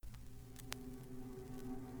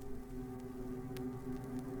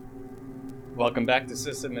Welcome back to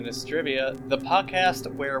System Trivia, the podcast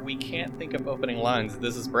where we can't think of opening lines.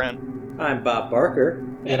 This is Brent. I'm Bob Barker.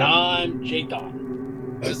 And I'm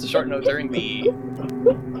Jathan. Just a short note, during the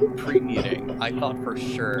pre-meeting, I thought for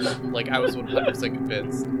sure, I was 100%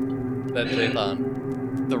 convinced that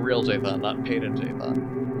Jathan, the real Jathan, not Peyton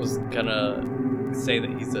Jathan, was gonna say that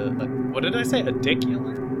he's what did I say? A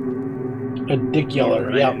dick-yeller? A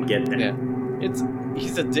dick-yeller, yeah. I didn't get that. Yeah.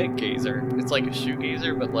 He's a dick gazer. It's like a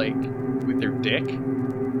shoegazer, but with your dick.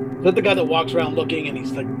 Is that the guy that walks around looking and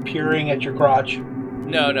he's peering at your crotch?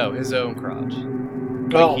 No, his own crotch.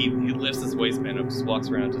 He lifts his waistband and just walks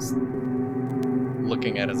around just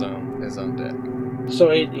looking at his own dick.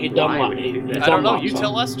 So he done Why what? would he do that? I don't know. You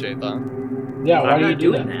tell us, Jathan. Yeah, why I'm do you not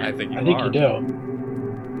do doing that? that. I think you I think are. you do.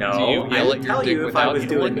 No, Do you I yell would at your tell dick you if I without was you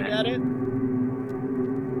doing looking that. at it?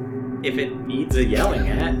 If it needs a yelling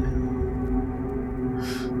at.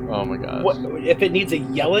 Oh my gosh. What if it needs a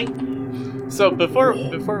yelling? So before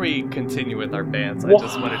we continue with our bands, I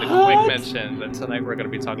just wanted a quick mention that tonight we're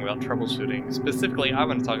going to be talking about troubleshooting. Specifically, I'm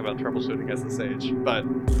going to talk about troubleshooting SSH. But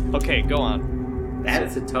okay, go on. That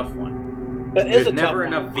is a tough one. That is There's a never tough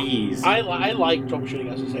enough one. V's. I like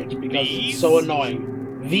troubleshooting SSH because V's? it's so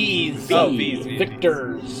annoying. V's. Oh, V's.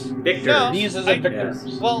 Victors. Victor. No. V's is I- a Victors.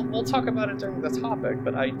 Yes. Well, we'll talk about it during the topic,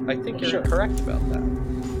 but I think you're Sure. correct about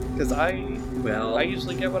that. Because I Well,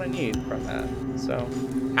 usually get what I need from that. So,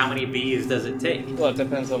 how many V's does it take? well, it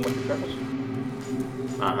depends on what you're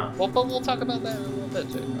troubleshooting. Uh-huh. Well, but we'll talk about that in a little bit,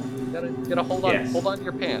 Jay. You gotta hold on, Yes. hold on to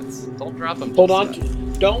your pants. Don't drop them. Hold just on.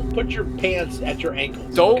 yet. Don't put your pants at your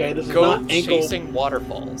ankles. Don't okay? This is go not ankle. chasing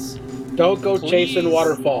waterfalls. Don't go Please. chasing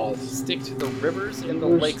waterfalls. Stick to the rivers and the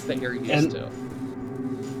Rivers lakes that you're used and- to.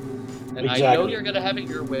 And I know Exactly. you're gonna have it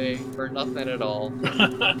your way or nothing at all.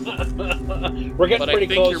 We're getting But I pretty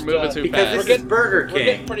think close you're moving to, too Because fast. this is Burger We're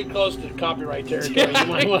getting King. pretty close to copyright territory. You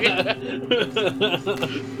might wanna...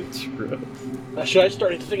 True. Should I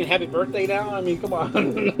start singing Happy Birthday now? I mean, come on.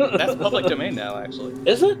 That's public domain now, actually.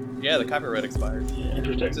 Is it? Yeah, the copyright expired. It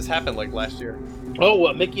Interesting. just happened last year. Oh,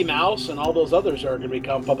 well, Mickey Mouse and all those others are going to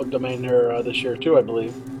become public domain here this year too, I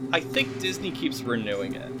believe. I think Disney keeps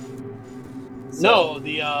renewing it. No,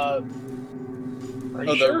 the Are you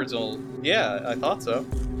the sure? original. Yeah, I thought so.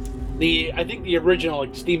 I think the original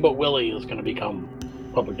Steamboat Willie is going to become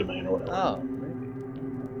public domain or whatever. Oh,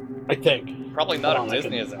 maybe. I think. Probably not Hold if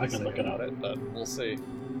on, Disney has I anything can look it about up. it, but we'll see.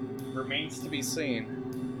 Remains to be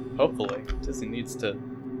seen. Hopefully. Disney needs to...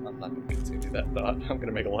 I'm not going to continue that thought. I'm going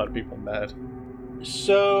to make a lot of people mad.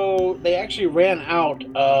 So they actually ran out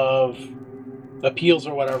of appeals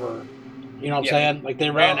or whatever. You know what I'm saying? Like they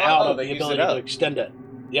ran out of they the used ability it to up. extend it.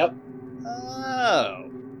 Yep. Oh.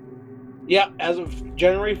 Yeah, as of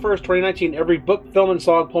January 1st, 2019, every book, film, and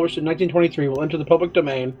song published in 1923 will enter the public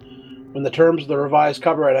domain when the terms of the revised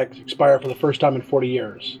Copyright Act expire for the first time in 40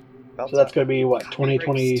 years. So that's going to be, what, Copyright's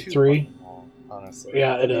 2023? too long, honestly.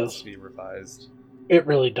 Yeah, it needs is. to be revised. It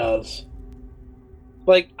really does.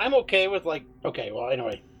 I'm okay with, okay, well,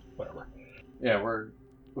 anyway, whatever. Yeah, we're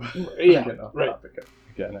Yeah, getting off right. topic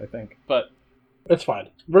again, I think. But It's fine.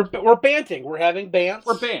 We're banting. We're having bants.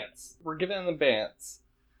 we're bants. We're giving them bants.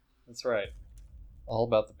 That's right. All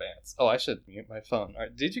about the bants. Oh, I should mute my phone. All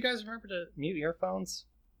right. Did you guys remember to mute your phones?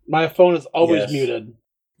 My phone is always Yes. muted.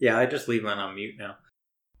 Yeah, I just leave mine on mute now.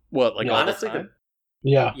 What, Yeah. all Honestly, the time?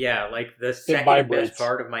 Yeah. Yeah, the second vibrates. best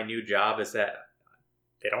part of my new job is that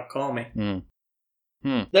they don't call me.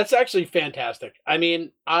 That's actually fantastic. I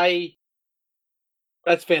mean,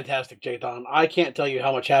 that's fantastic, Jathan. I can't tell you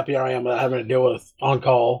how much happier I am about having to deal with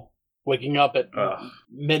on-call, waking up at Ugh.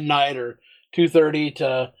 midnight or 2:30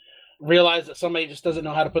 to realize that somebody just doesn't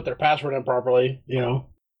know how to put their password in properly, you know?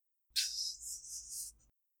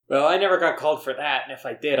 Well, I never got called for that, and if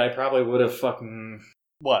I did, I probably would have fucking...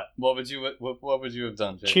 What? What would you have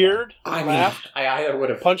done, Jay? Cheered, I laughed, either would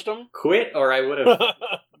have punched them. quit, or I would have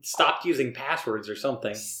stopped using passwords or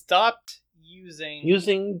something. Stopped using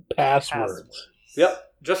Using passwords. Yep,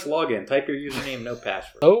 just log in. Type your username, no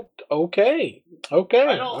password. Oh, okay. Okay.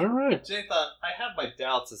 I don't- All right. Jathan, I have my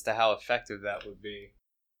doubts as to how effective that would be.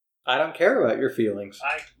 I don't care about your feelings.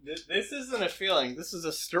 This isn't a feeling. This is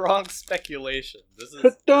a strong speculation. This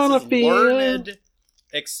is Don't this is feel. learned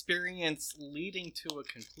experience leading to a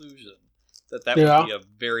conclusion that Yeah. would be a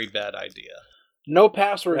very bad idea. No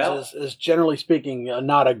passwords Well- is generally speaking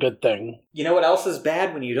not a good thing. You know what else is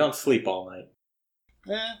bad? When you don't sleep all night.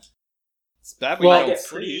 It's bad when Well, you I don't get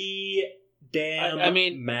sleep. pretty damn I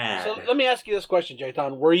mean, mad. So let me ask you this question,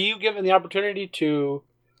 Jathan. Were you given the opportunity to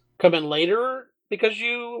come in later because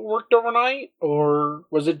you worked overnight? Or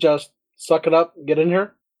was it just suck it up, get in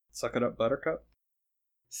here? Suck it up, Buttercup.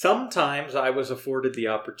 Sometimes I was afforded the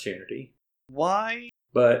opportunity. Why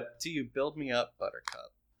But do you build me up,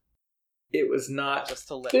 Buttercup? it was not Just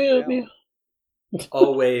to let Build me me down.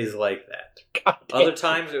 always like that. God damn. Other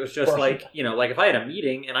times it was just like, like if I had a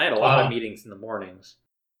meeting, and I had a lot of meetings in the mornings,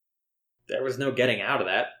 there was no getting out of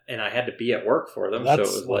that, and I had to be at work for them, so it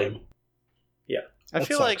was lame. like, yeah. I That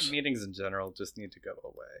feel sucks. like meetings in general just need to go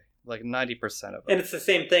away. Like 90% of them. And it's the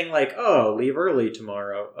same thing like, oh, leave early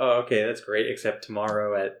tomorrow. Oh, okay, that's great, except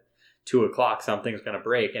tomorrow at 2 o'clock something's going to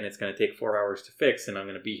break, and it's going to take 4 hours to fix, and I'm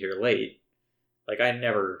going to be here late. Like,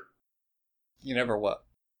 You never what?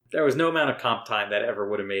 there was no amount of comp time that ever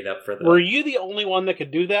would have made up for the... Were you the only one that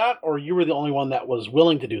could do that, or you were the only one that was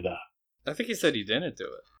willing to do that? I think he said he didn't do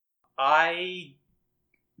it.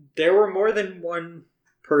 There were more than one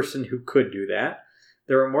person who could do that.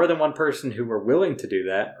 There were more than one person who were willing to do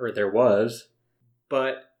that, or there was,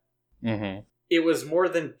 but it was more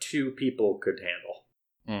than 2 people could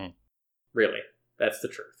handle. Really. That's the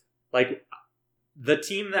truth. Like, the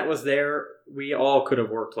team that was there, we all could have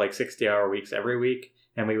worked like 60-hour weeks every week,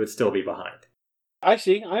 and we would still be behind. I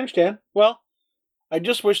see. I understand. Well, I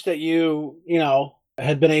just wish that you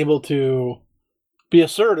had been able to be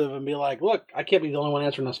assertive and be like, look, I can't be the only one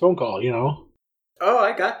answering this phone call, Oh,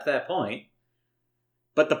 I got to that point.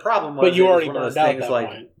 But the problem was, But you it was already one of those burned out things that like,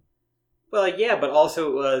 point. well, yeah, but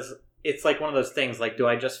also it's like one of those things like, do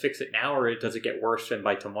I just fix it now, or does it get worse and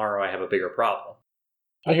by tomorrow I have a bigger problem?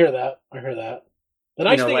 I hear that. The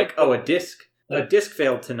nice thing like, a disc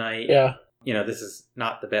failed tonight. Yeah. This is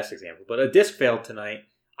not the best example, but a disc failed tonight.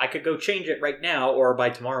 I could go change it right now, or by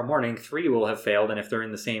tomorrow morning, 3 will have failed, and if they're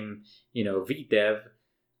in the same, VDev,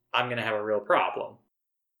 I'm going to have a real problem.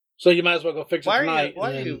 So you might as well go fix it tonight.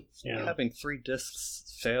 Why are you having 3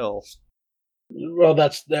 discs fail? Well,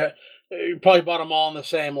 that's that. You probably bought them all in the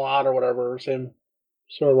same lot or whatever, same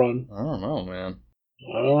sort of run. I don't know, man.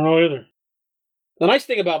 I don't know either. The nice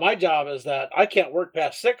thing about my job is that I can't work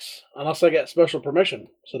past 6 unless I get special permission.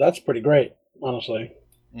 So that's pretty great, honestly.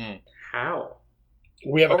 How?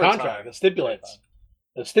 We have a contract that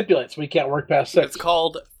stipulates we can't work past 6. It's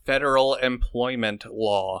called federal employment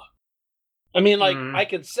law. I mean, like, I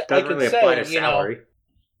could say, Doesn't really apply to salary.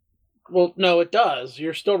 Well, no, it does.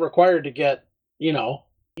 You're still required to get, you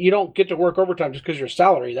don't get to work overtime just because you're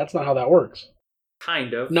salary. That's not how that works.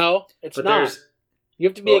 Kind of. No, it's not. You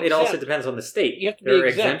have to be exempt. It also depends on the state. You have to be there are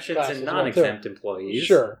exempt exemptions and non-exempt employees.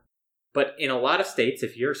 Sure. But in a lot of states,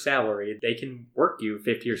 if you're salaried, they can work you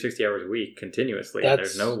 50 or 60 hours a week continuously. And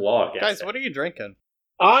there's no law against Guys, it. what are you drinking?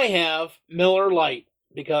 I have Miller Lite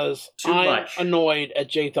because Too I'm much. annoyed at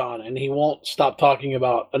Jathan, and he won't stop talking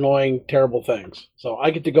about annoying, terrible things. So I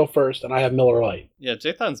get to go first, and I have Miller Lite. Yeah,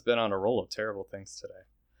 Jathan's been on a roll of terrible things today.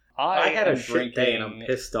 I had a shit day, and I'm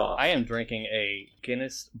pissed off. I am drinking a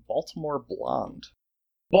Guinness Baltimore Blonde.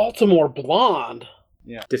 Baltimore Blonde?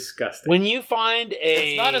 Yeah. Disgusting. When you find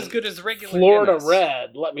it's not as good as regular Florida Guinness.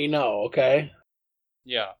 Red, let me know, okay?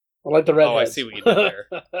 Yeah. I like the red. Oh, I see what you did there.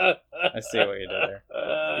 I see what you did there.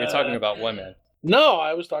 You're talking about women. No,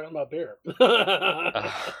 I was talking about beer.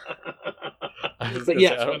 But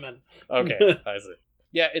yes, women. Okay, I see.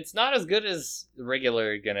 Yeah, it's not as good as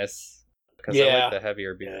regular Guinness because I like the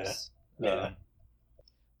heavier beers. Yeah.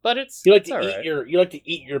 But it's you like it's to eat right. you like to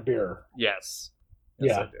eat your beer. Yes.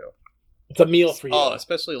 Yes, Yeah. I do. It's a meal for you. Oh,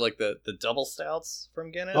 especially like the double stouts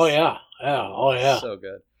from Guinness. Oh yeah. Oh yeah. So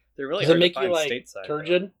good. They're really Does hard it make to find you like stateside,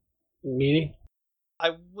 turgid? Meaty?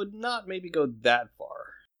 I would not maybe go that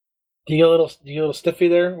far. Do you get a little stiffy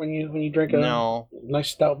there when you drink a nice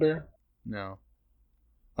stout beer? No.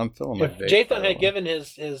 I'm feeling my If vape, Jathan had given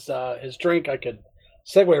his drink, I could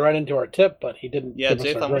segue right into our tip, but he didn't. Yeah, give us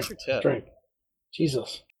Jathan, our what's your tip? Drink.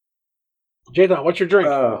 Jesus. Jathan, what's your drink?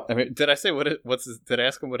 I mean, did I say did I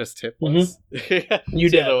ask him what his tip was? Mm-hmm. You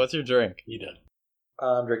did. Jathan, what's your drink? You did.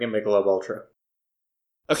 I'm drinking Michelob Ultra.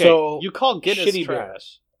 Okay, so, you call Guinness shitty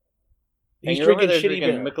trash. He's and you're drinking over there shitty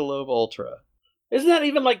drinking beer. Michelob Ultra. Isn't that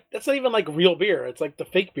even like that's not even like real beer? It's like the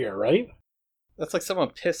fake beer, right? That's like someone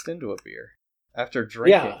pissed into a beer after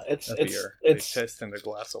drinking a beer. It's they pissed in a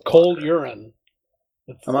glass of cold water. urine.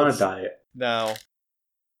 I'm on a diet. No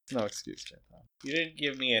excuse, Jathan. You didn't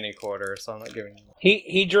give me any quarter, so I'm not giving you.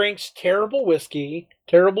 He drinks terrible whiskey,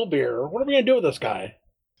 terrible beer. What are we gonna do with this guy?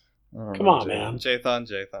 Come on, man. Jathan.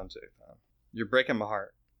 You're breaking my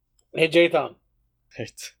heart. Hey, Jathan. Hey,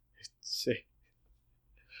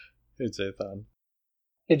 Jathan.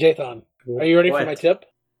 Hey, Jathan. Are you ready for my tip?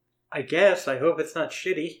 I guess. I hope it's not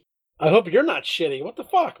shitty. I hope you're not shitty. What the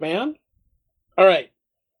fuck, man? All right.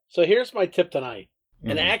 So here's my tip tonight.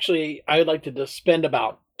 And actually, I would like to just spend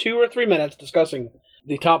about 2 or 3 minutes discussing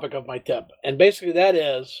the topic of my tip. And basically that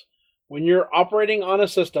is, when you're operating on a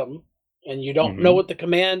system and you don't know what the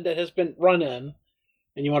command that has been run in,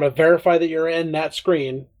 and you want to verify that you're in that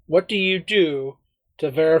screen, what do you do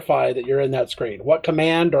to verify that you're in that screen? What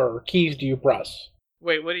command or keys do you press?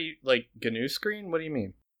 Wait, what do you, like, GNU screen? What do you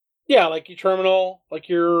mean? Yeah, like your terminal, like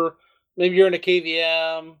maybe you're in a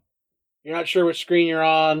KVM, you're not sure which screen you're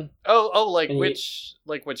on. Like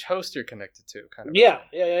which host you're connected to, kind of. Yeah.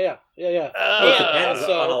 It depends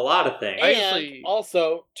on a lot of things. And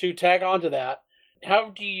also, to tag onto that,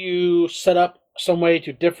 how do you set up some way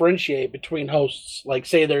to differentiate between hosts? Like,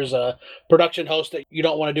 say there's a production host that you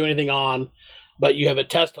don't want to do anything on, but you have a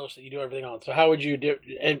test host that you do everything on. So how would you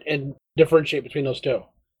and differentiate between those two?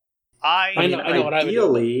 I know what I would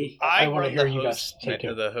do. I want to hear you guys say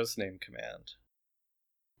the hostname command.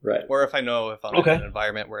 Right. Or if I'm in an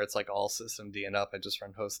environment where it's like all systemd and up, I just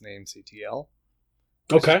run hostname ctl.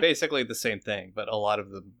 Which is basically the same thing, but a lot of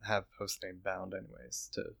them have hostname bound anyways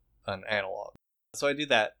to an analog. So I do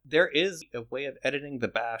that. There is a way of editing the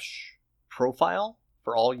bash profile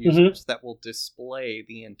for all users that will display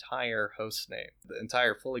the entire host name, the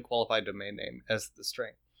entire fully qualified domain name as the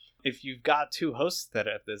string. If you've got two hosts that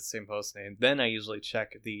have the same host name, then I usually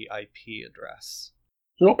check the IP address.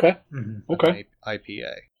 Okay. Okay.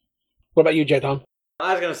 IPA. What about you, Jathan?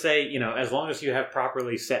 I was going to say, as long as you have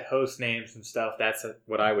properly set host names and stuff, that's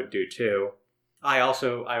what I would do too. I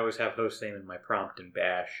always have host name in my prompt in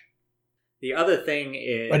bash. The other thing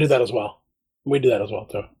is... I do that as well. We do that as well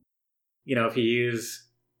too. If you use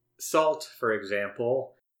salt, for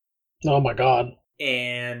example... Oh my god.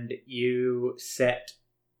 And you set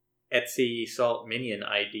etc salt minion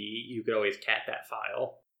ID, you could always cat that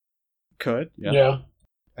file. Could, yeah.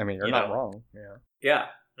 I mean, you're not wrong. Yeah.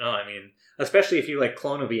 No, I mean, especially if you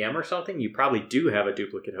clone a VM or something, you probably do have a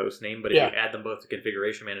duplicate host name, but if you add them both to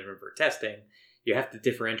configuration management for testing, you have to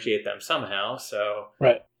differentiate them somehow. So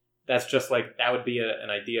that's just that would be an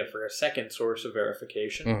idea for a second source of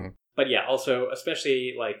verification. But yeah, also,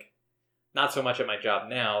 especially not so much at my job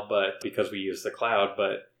now, but because we use the cloud,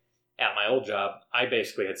 but at my old job, I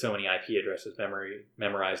basically had so many IP addresses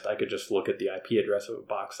memorized, I could just look at the IP address of a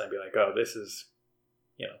box and I'd be like, oh, this is,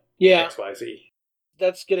 XYZ.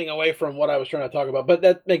 That's getting away from what I was trying to talk about, but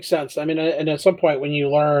that makes sense. I mean, and at some point when you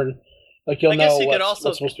learn, you'll know what's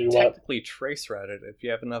supposed to be what. Technically trace route it if you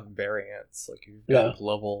have enough variants, you've got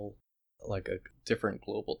global, a different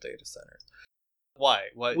global data centers. Why?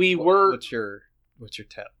 What's your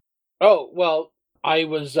tip? Oh, well,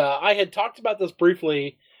 I had talked about this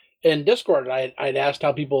briefly in Discord. I'd asked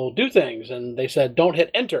how people do things, and they said don't hit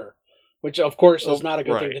enter, which of course is not a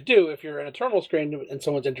good thing to do. If you're in a terminal screen and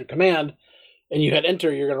someone's entered command, and you hit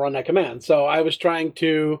enter, you're going to run that command. So I was trying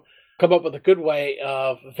to come up with a good way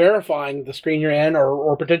of verifying the screen you're in,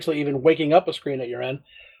 or potentially even waking up a screen that you're in.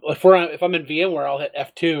 If I'm in VMware, I'll hit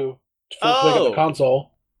F2 to pick up the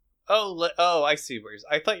console. Oh, I see where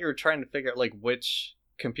I thought you were trying to figure out which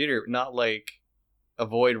computer, not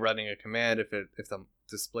avoid running a command if the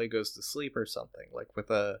display goes to sleep or something, with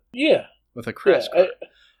a crash card.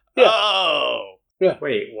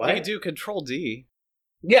 Wait, what? You can do Control D.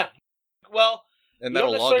 Yeah. Well, and you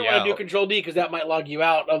don't necessarily want to do Control D because that might log you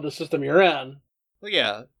out of the system you're in. Well,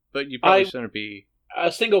 yeah, but you probably shouldn't be a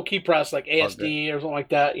single key press like ASD or something like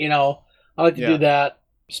that. I like to do that.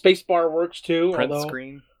 Spacebar works too.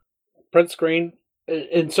 Print screen.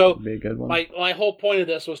 And so be a good one. My whole point of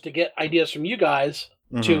this was to get ideas from you guys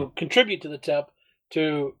to contribute to the tip,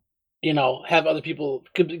 to have other people,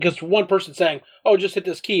 because one person saying, "Oh, just hit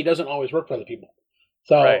this key," doesn't always work for other people.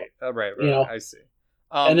 So right. I see.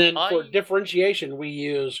 And then for differentiation, we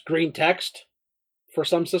use green text for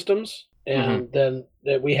some systems, and then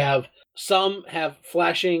that we have some have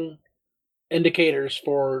flashing indicators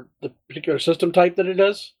for the particular system type that it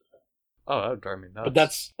is. Oh, that would drive me nuts. But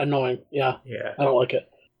that's annoying. Yeah. I don't like it.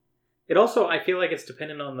 It also, I feel like it's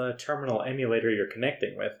dependent on the terminal emulator you're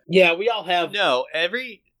connecting with. Yeah, we all have... No,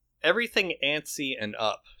 everything ANSI and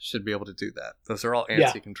up should be able to do that. Those are all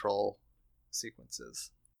ANSI control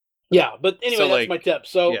sequences. Yeah, but anyway, that's my tip.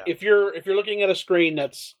 So if you're looking at a screen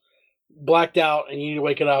that's blacked out and you need to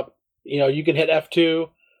wake it up, you can hit F2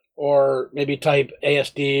 or maybe type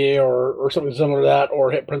ASD or something similar to that,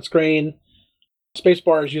 or hit print screen.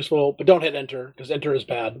 Spacebar is useful, but don't hit enter, because enter is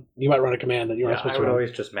bad. You might run a command that you're not supposed to. I would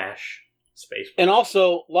always just mash spacebar. And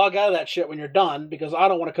also log out of that shit when you're done, because I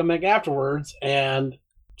don't want to come back afterwards and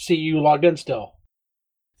see you logged in still.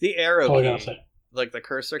 The arrow key, the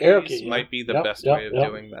cursor keys, might be the best way of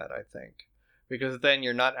doing that, I think. Because then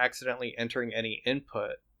you're not accidentally entering any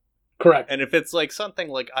input. Correct. And if it's something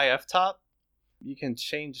like iftop, you can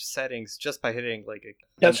change settings just by hitting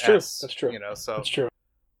That's true. S, That's true. So that's true.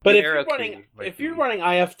 But if you're running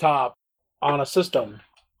iftop on a system,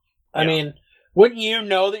 I mean, wouldn't you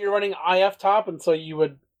know that you're running IF top, and so you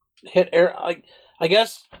would hit air? Like, I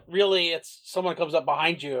guess really, it's someone comes up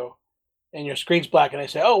behind you, and your screen's black, and they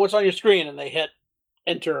say, "Oh, what's on your screen?" and they hit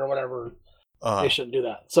enter or whatever. They shouldn't do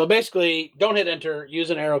that. So basically, don't hit enter.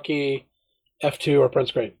 Use an arrow key, F2 or print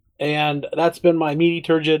screen, and that's been my meaty,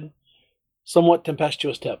 turgid, somewhat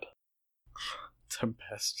tempestuous tip.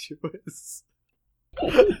 Tempestuous.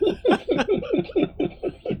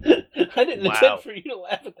 I didn't intend for you to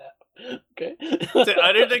laugh at that. Okay.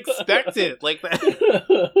 I didn't expect it like that.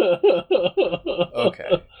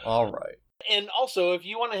 Okay. All right. And also, if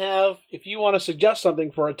you want to suggest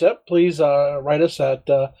something for a tip, please write us at,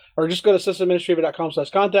 or just go to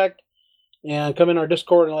systemadministrator.com/contact and come in our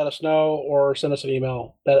Discord and let us know, or send us an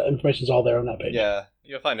email. That information's all there on that page. Yeah,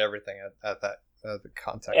 you'll find everything at that the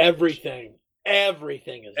contact. Everything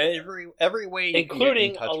is there. Every way, including you can get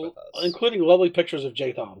in touch with us, including lovely pictures of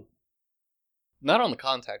Jathan. Not on the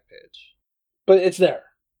contact page, but it's there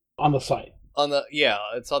on the site.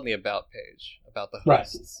 It's on the about page about the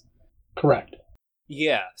hosts. Right. Correct.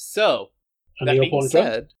 Yeah. So that being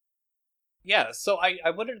said, so I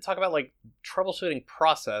wanted to talk about like troubleshooting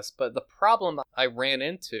process, but the problem I ran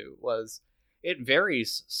into was it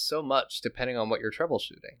varies so much depending on what you're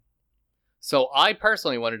troubleshooting. So I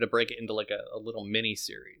personally wanted to break it into like a little mini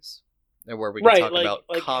series, where we can talk about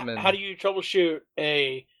common. How do you troubleshoot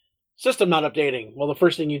a system not updating? Well, the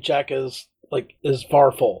first thing you check is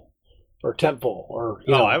var full or temp full, or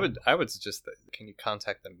I would suggest that can you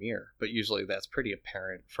contact the mirror, but usually that's pretty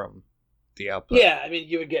apparent from the output. Yeah, I mean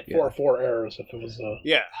you would get 404 errors if it was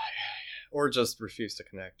or just refuse to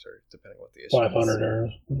connect, or depending on what the issue 500 is.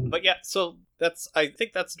 errors. But yeah, so I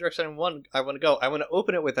think that's the direction I want to go. I want to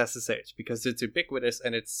open it with SSH because it's ubiquitous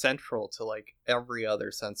and it's central to like every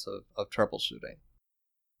other sense of troubleshooting.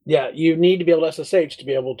 Yeah, you need to be able to SSH to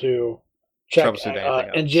be able to check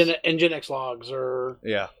Nginx logs, or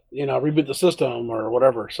reboot the system or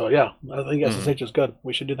whatever. So yeah, I think SSH is good.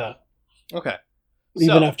 We should do that. Okay.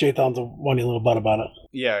 Even if Jathan's a whiny little butt about it.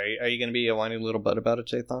 Yeah, are you going to be a whiny little butt about it,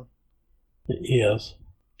 Jathan? He is.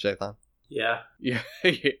 Jathan? Yeah. Yeah.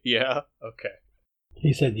 Yeah? Okay.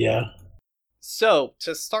 He said yeah. So,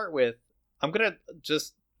 to start with, I'm going to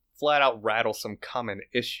just flat out rattle some common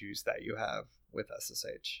issues that you have with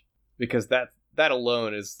SSH. Because that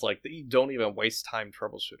alone is like, you don't even waste time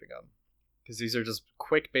troubleshooting them. Because these are just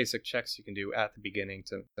quick basic checks you can do at the beginning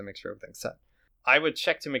to make sure everything's set. I would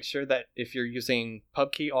check to make sure that if you're using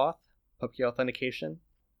pubkey authentication,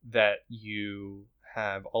 that you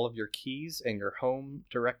have all of your keys in your home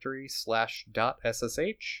directory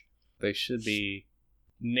 /.ssh. They should be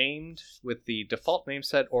named with the default name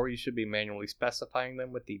set, or you should be manually specifying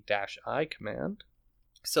them with the -i command.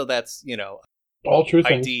 So that's, all true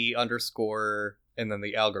ID underscore and then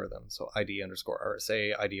the algorithm. So ID underscore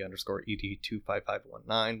RSA, ID underscore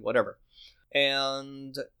ED25519, whatever.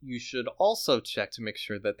 And you should also check to make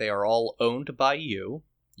sure that they are all owned by you,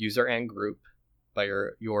 user and group, by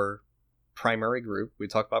your primary group. We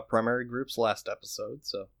talked about primary groups last episode,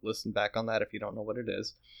 so listen back on that if you don't know what it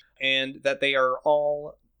is. And that they are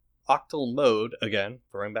all octal mode, again,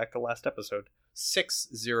 throwing back to last episode,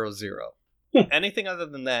 600. Anything other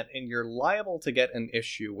than that, and you're liable to get an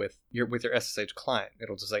issue with your SSH client.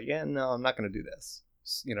 It'll just say, no, I'm not going to do this.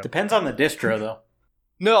 Depends on the distro, though.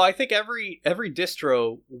 No, I think every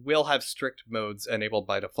distro will have strict modes enabled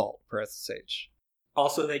by default for SSH.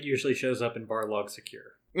 Also, that usually shows up in var log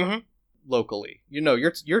secure. Mm-hmm. Locally.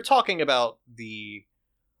 You're talking about the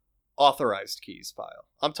authorized keys file.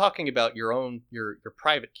 I'm talking about your own your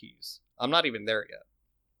private keys. I'm not even there yet.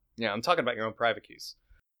 Yeah, I'm talking about your own private keys.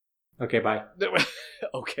 Okay, bye.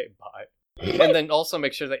 Okay, bye. And then also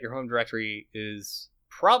make sure that your home directory is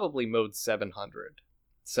probably mode 700.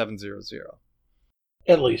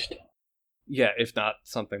 At least. Yeah, if not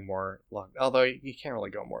something more locked. Although you can't really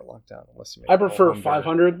go more locked down unless you make. I prefer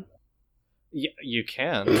 500. Yeah, you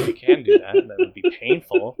can. You can do that. That would be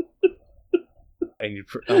painful. And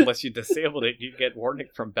unless you disabled it, you'd get warning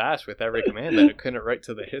from Bash with every command that it couldn't write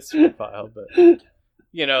to the history file. But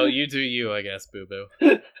you do you, I guess, boo boo.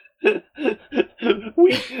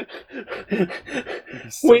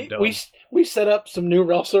 We set up some new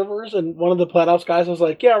RHEL servers, and one of the PlatOps guys was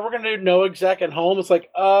like, "Yeah, we're gonna do no exec at home." It's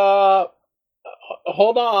like, hold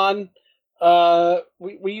on,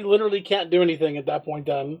 we literally can't do anything at that point.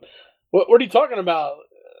 Then, what are you talking about?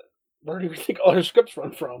 Where do we think all our scripts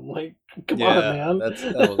run from? Like, come on, man.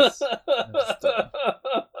 That was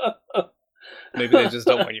maybe they just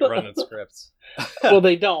don't want you running scripts. Well,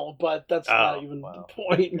 they don't, but that's not even the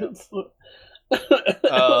point. Yeah.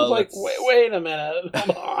 I was like, wait a minute,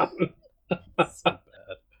 hold on. So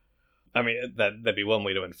bad. I mean, that'd be one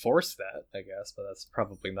way to enforce that, I guess, but that's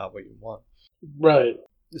probably not what you want. Right.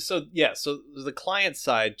 So the client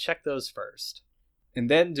side, check those first. And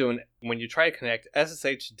then when you try to connect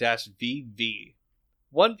SSH-VV,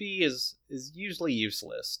 1V is usually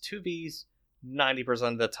useless. 2Vs,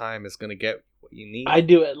 90% of the time, is going to get what you need. I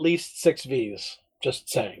do at least 6 Vs, just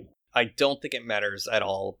saying. I don't think it matters at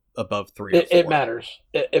all above 3 or 4. It matters.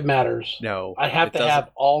 It matters. No. I have to have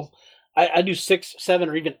all... I do 6, 7,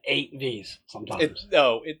 or even 8 Vs sometimes.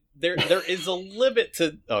 There is a limit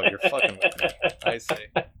to... Oh, you're fucking with me. I see.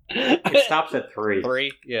 It stops at 3.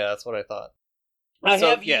 3? Yeah, that's what I thought. I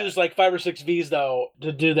have used like 5 or 6 Vs, though,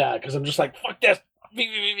 to do that, because I'm just like, fuck this!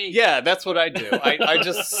 V. Yeah, that's what I do. I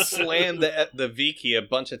just slam the V key a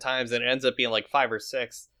bunch of times, and it ends up being like 5 or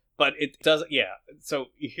 6. But it doesn't... Yeah, so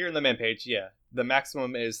here in the man page, the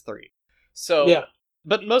maximum is 3. So... Yeah.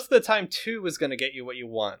 But most of the time, 2 is going to get you what you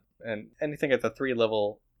want. And anything at the 3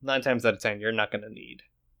 level, 9 times out of 10, you're not going to need.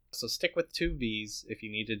 So stick with 2 Vs if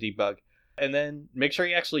you need to debug. And then make sure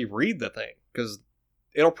you actually read the thing, because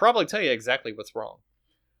it'll probably tell you exactly what's wrong.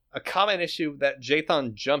 A common issue that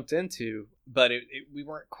Jathan jumped into, but we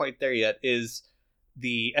weren't quite there yet, is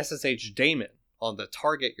the SSH daemon on the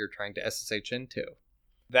target you're trying to SSH into.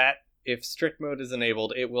 That, if strict mode is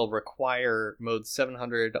enabled, it will require mode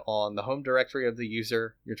 700 on the home directory of the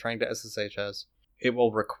user you're trying to SSH as. It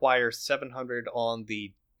will require 700 on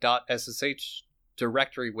the .ssh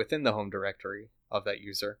directory within the home directory of that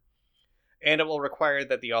user. And it will require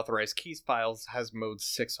that the authorized keys files has mode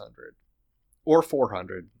 600. Or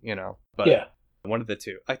 400, But one of the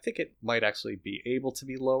two. I think it might actually be able to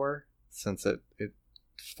be lower, since it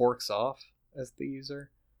forks off as the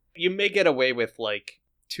user. You may get away with,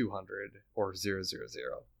 200 or 000,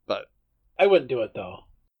 but... I wouldn't do it, though.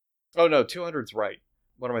 Oh, no, 200's right.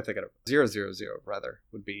 What am I thinking of? 000, rather,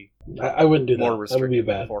 would be... I wouldn't do that. More restricted that would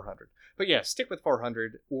be bad. than 400. But yeah, stick with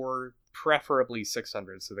 400, or preferably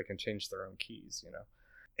 600, so they can change their own keys,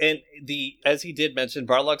 And as he did mention,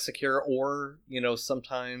 Barlog Secure, or,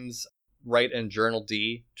 sometimes write in journal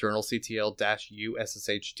D, journal CTL-U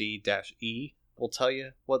SSHD-E will tell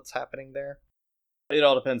you what's happening there. It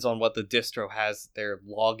all depends on what the distro has their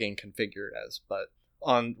logging configured as, but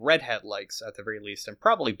on Red Hat likes, at the very least, and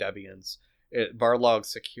probably Debian's, Barlog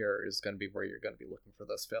Secure is going to be where you're going to be looking for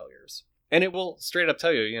those failures. And it will straight up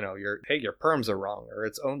tell you, your perms are wrong, or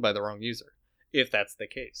it's owned by the wrong user, if that's the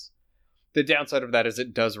case. The downside of that is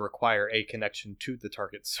it does require a connection to the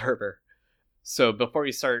target server. So before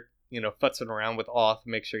you start, futzing around with auth,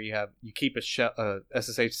 make sure you keep a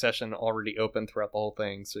SSH session already open throughout the whole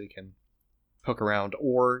thing so you can hook around,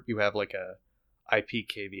 or you have like a IP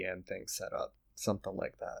KVN thing set up, something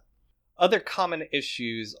like that. Other common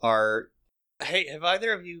issues are, hey, have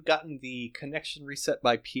either of you gotten the connection reset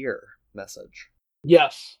by peer message?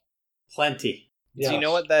 Yes. Plenty. Yes. Do you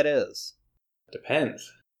know what that is?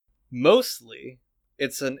 Depends. Mostly,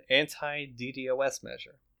 it's an anti-DDoS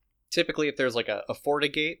measure. Typically, if there's like a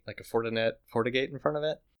FortiGate, like a FortiGate in front of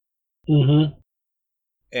it, mm-hmm.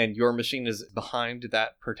 and your machine is behind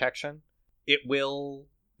that protection, it will,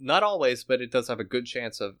 not always, but it does have a good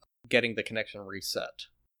chance of getting the connection reset.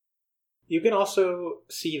 You can also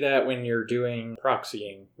see that when you're doing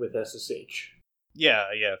proxying with SSH. Yeah.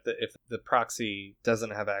 If the proxy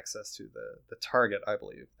doesn't have access to the target, I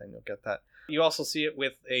believe, then you'll get that. You also see it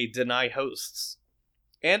with a deny hosts.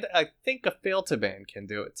 And I think a fail to ban can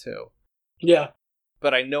do it too. Yeah.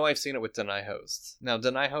 But I know I've seen it with deny hosts. Now,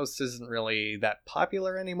 deny hosts isn't really that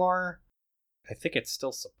popular anymore. I think it's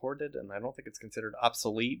still supported, and I don't think it's considered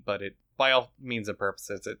obsolete, but it, by all means and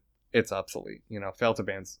purposes, it's obsolete. Fail to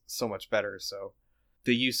ban's so much better, so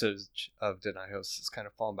the usage of deny hosts has kind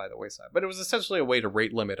of fallen by the wayside. But it was essentially a way to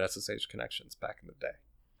rate limit SSH connections back in the day.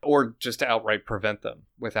 Or just to outright prevent them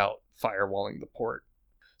without firewalling the port.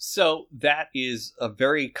 So that is a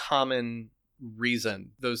very common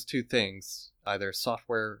reason, those two things, either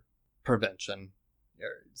software prevention,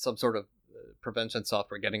 or some sort of prevention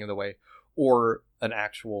software getting in the way, or an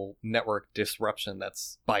actual network disruption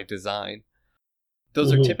that's by design.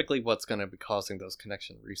 Those are typically what's going to be causing those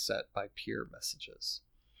connection reset by peer messages.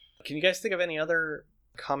 Can you guys think of any other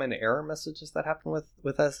common error messages that happen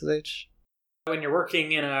with SSH? When you're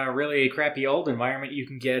working in a really crappy old environment, you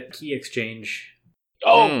can get key exchange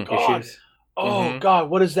God. issues. Oh, God,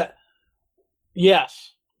 what is that?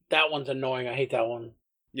 Yes, that one's annoying. I hate that one.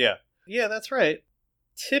 Yeah, that's right.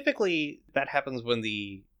 Typically, that happens when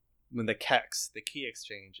the KEX, the key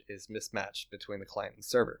exchange, is mismatched between the client and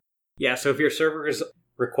server. Yeah, so if your server is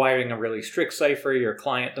requiring a really strict cipher your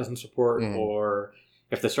client doesn't support, or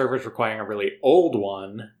if the server is requiring a really old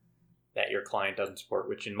one that your client doesn't support,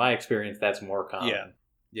 which in my experience, that's more common.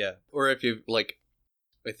 Yeah. Or if you, like,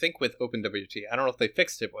 I think with OpenWT, I don't know if they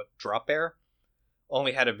fixed it, but Dropbear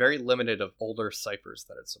only had a very limited of older ciphers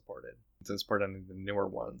that it supported. It didn't support any of the newer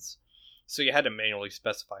ones. So you had to manually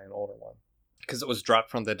specify an older one because it was dropped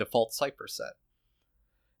from the default cipher set.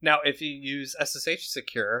 Now, if you use SSH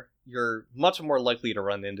Secure, you're much more likely to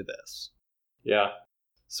run into this. Yeah.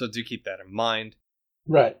 So do keep that in mind.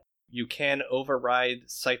 Right. You can override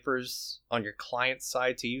ciphers on your client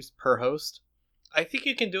side to use per host. I think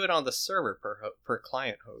you can do it on the server per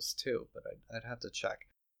client host too, but I'd have to check.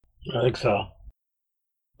 I think so.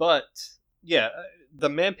 But yeah, the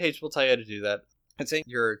man page will tell you how to do that. I'd say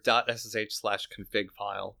your .sh/config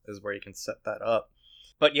file is where you can set that up.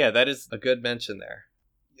 But yeah, that is a good mention there.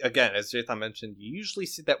 Again, as Jathan mentioned, you usually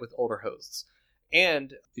see that with older hosts.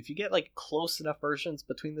 And if you get like close enough versions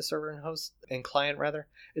between the server and host and client rather,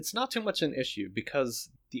 it's not too much an issue because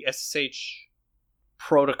the SSH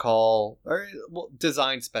protocol or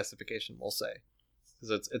design specification, we'll say,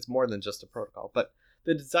 because it's more than just a protocol, but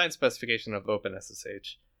the design specification of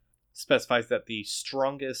OpenSSH specifies that the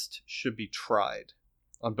strongest should be tried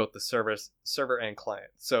on both the server and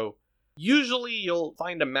client. So usually you'll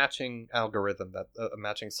find a matching algorithm, that a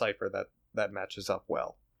matching cipher that matches up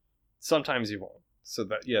well. Sometimes you won't. So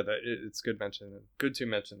it's good to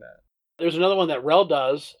mention that. There's another one that RHEL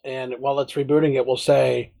does, and while it's rebooting, it will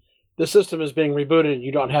say, "The system is being rebooted. And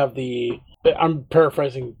you don't have I'm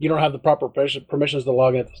paraphrasing. You don't have the proper permissions to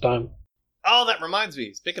log in at this time." Oh, that reminds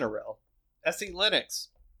me. Speaking of RHEL, SE Linux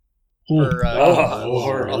Hmm.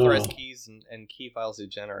 for authorized keys and key files you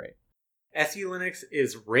generate. SE Linux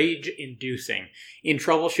is rage-inducing in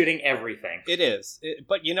troubleshooting everything. It is.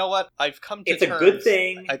 But you know what? I've come to terms. It's a good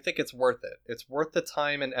thing. I think it's worth it. It's worth the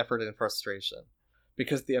time and effort and frustration.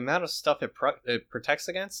 Because the amount of stuff it protects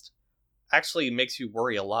against actually makes you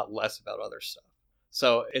worry a lot less about other stuff.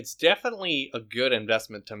 So it's definitely a good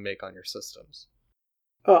investment to make on your systems.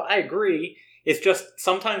 Oh, I agree. It's just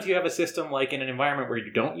sometimes you have a system like in an environment where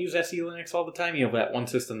you don't use SE Linux all the time. You have that one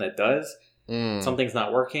system that does. Something's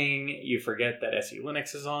not working, you forget that SE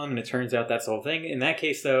Linux is on, and it turns out that's the whole thing. In that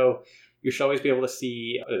case, though, you should always be able to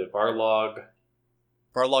see varlog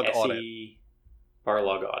audit.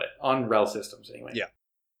 Varlog audit on RHEL systems, anyway. Yeah.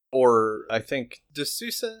 Or, I think, does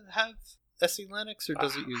SUSE have SE Linux, or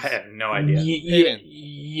does it use... I have no idea.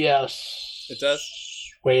 Yes. It does?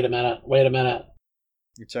 Wait a minute.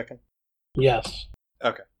 You checking? Yes.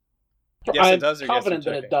 Okay. Yes, I'm it does, or confident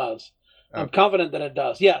yes, that it does. Okay. I'm confident that it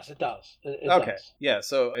does. Yes, it does. It okay. does. Yeah,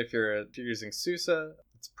 so if you're using SUSE,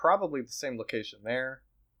 it's probably the same location there,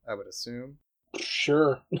 I would assume.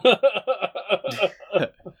 Sure.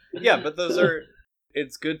 Yeah, but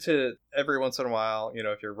it's good to, every once in a while,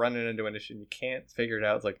 if you're running into an issue and you can't figure it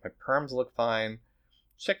out, it's like, my perms look fine,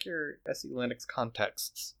 check your SE Linux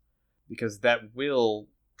contexts, because that will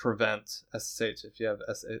prevent SSH if you have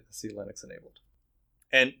SE Linux enabled.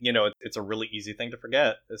 And, it's a really easy thing to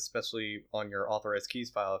forget, especially on your authorized keys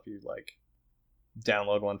file if you,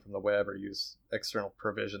 download one from the web or use external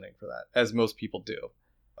provisioning for that, as most people do.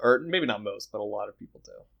 Or maybe not most, but a lot of people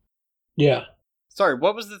do. Yeah. Sorry,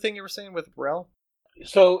 what was the thing you were saying with RHEL?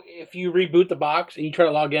 So if you reboot the box and you try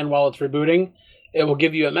to log in while it's rebooting, it will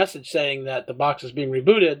give you a message saying that the box is being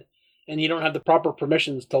rebooted and you don't have the proper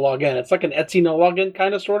permissions to log in. It's like an Etsy no login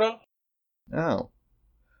kind of, sort of. Oh.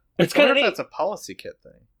 It's kind of neat. That's a policy kit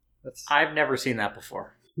thing. I've never seen that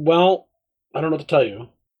before. Well, I don't know what to tell you.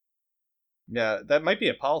 Yeah, that might be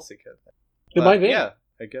a policy kit thing. It might be. Yeah,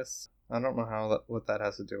 I guess. I don't know what that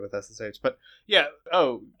has to do with SSH, but yeah.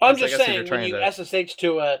 Oh, I'm just saying when you SSH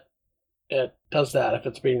to it, it does that if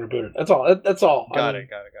it's being rebooted. That's all. Got it.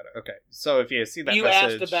 Okay, so if you see that you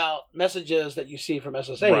message... asked about messages that you see from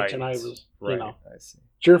SSH, right, and I was, I see.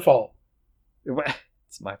 It's your fault.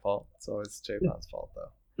 It's my fault. It's always Jathan's fault,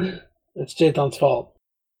 though. It's Jathan's fault.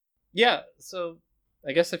 Yeah, so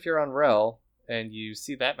I guess if you're on RHEL and you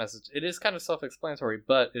see that message, it is kind of self-explanatory,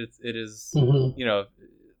 but it is,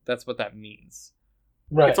 that's what that means.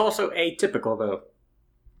 Right. It's also atypical, though.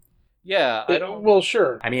 Yeah, I don't... Well,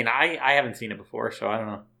 sure. I mean, I haven't seen it before, so I don't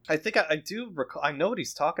know. I think I do recall... I know what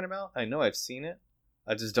he's talking about. I know I've seen it.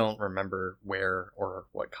 I just don't remember where or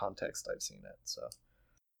what context I've seen it, so...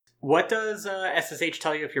 What does SSH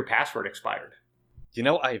tell you if your password expired?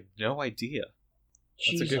 I have no idea.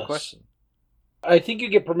 That's a good question. I think you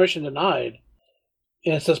get permission denied.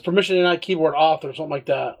 And it says permission denied keyboard auth or something like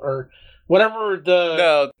that. Or whatever the...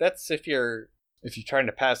 No, that's if you're trying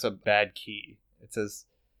to pass a bad key. It says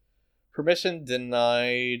permission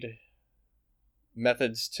denied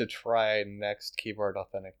methods to try next keyboard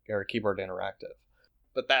authentic or keyboard interactive.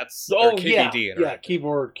 But that's KBD interactive. Yeah,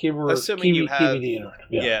 keyboard. Assuming you have KBD interactive.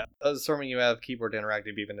 Yeah, Assuming you have keyboard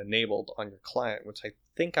interactive even enabled on your client, which I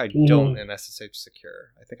think I don't in SSH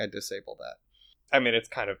Secure. I think I disabled that. I mean, it's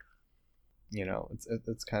kind of,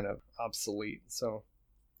 it's kind of obsolete. So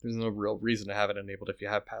there's no real reason to have it enabled if you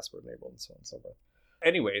have password enabled and so on and so forth.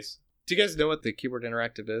 Anyways, do you guys know what the keyboard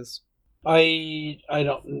interactive is? I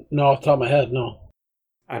don't know off the top of my head, no.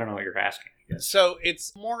 I don't know what you're asking. So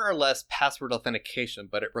it's more or less password authentication,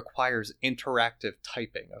 but it requires interactive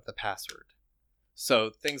typing of the password. So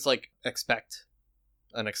things like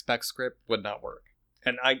an expect script would not work.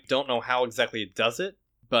 And I don't know how exactly it does it,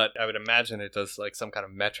 but I would imagine it does like some kind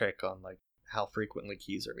of metric on like how frequently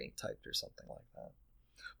keys are being typed or something like that.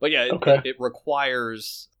 But yeah, it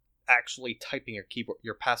requires actually typing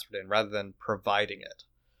your password in rather than providing it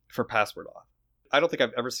for password auth. I don't think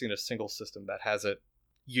I've ever seen a single system that has it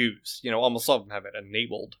used. Almost all of them have it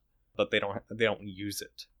enabled, but they don't use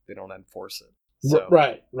it. They don't enforce it. So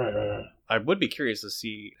Right. I would be curious to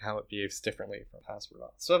see how it behaves differently from password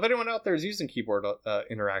auth. So if anyone out there is using keyboard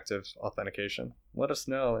interactive authentication, let us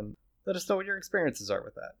know, and let us know what your experiences are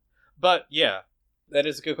with that. But yeah, that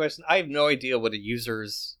is a good question. I have no idea what a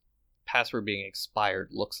user's password being expired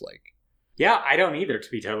looks like. Yeah, I don't either, to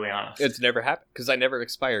be totally honest. It's never happened, because I never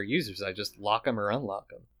expire users. I just lock them or unlock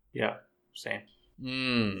them. Yeah, same.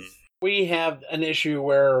 We have an issue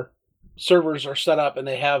where servers are set up and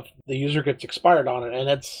they have the user gets expired on it, and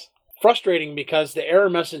it's frustrating because the error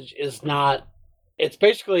message is not, it's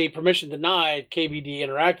basically permission denied KBD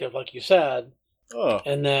interactive, like you said. Oh.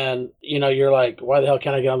 And then, you're like, why the hell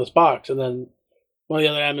can't I get on this box? And then one of the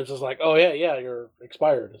other admins is like, oh yeah, you're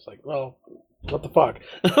expired. It's like, well, what the fuck?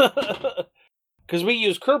 Because we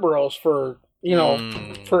use Kerberos for,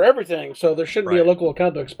 for everything, so there shouldn't be a local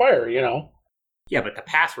account to expire, Yeah, but the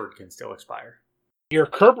password can still expire. Your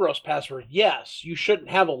Kerberos password, yes. You shouldn't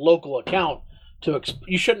have a local account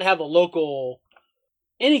you shouldn't have a local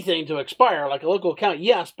anything to expire, like a local account,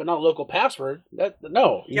 yes, but not a local password.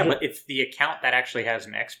 No. Yeah, but it's the account that actually has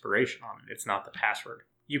an expiration on it. It's not the password.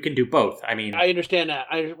 You can do both. I mean, I understand that.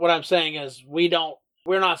 What I'm saying is we're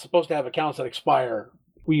not supposed to have accounts that expire.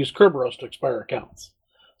 We use Kerberos to expire accounts.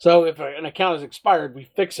 So if an account is expired, we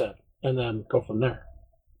fix it and then go from there,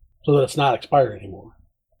 so that it's not expired anymore.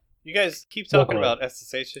 You guys keep talking about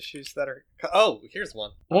SSH issues that are... Oh, here's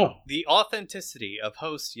one. Oh. The authenticity of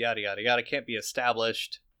host yada yada yada can't be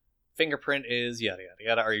established. Fingerprint is yada yada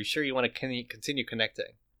yada. Are you sure you want to continue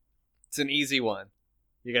connecting? It's an easy one.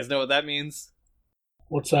 You guys know what that means?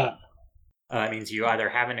 What's that? It means you either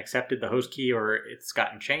haven't accepted the host key or it's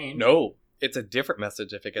gotten changed. No, it's a different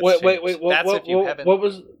message if it gets changed. Wait. What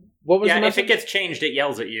was the message? If it gets changed, it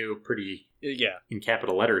yells at you pretty... Yeah. In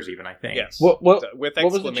capital letters, even, I think. Yes. With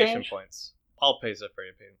exclamation points. I'll paste it for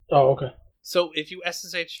you, Pete. Oh, okay. So if you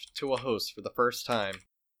SSH to a host for the first time,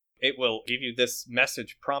 it will give you this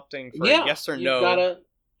message prompting for a yes or no.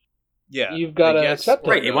 You've got to accept it.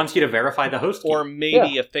 Right, it wants you to verify the host key. Or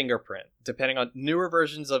maybe a fingerprint, depending on newer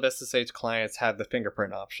versions of SSH clients have the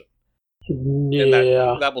fingerprint option.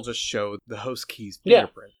 Yeah. And that will just show the host key's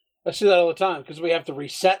fingerprint. I see that all the time because we have to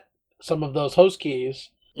reset some of those host keys.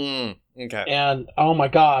 Okay. And oh my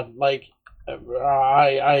god, like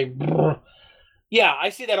I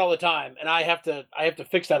see that all the time, and I have to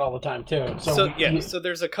fix that all the time too. So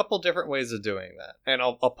there's a couple different ways of doing that, and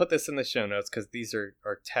I'll put this in the show notes because these are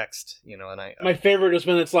text, and my favorite is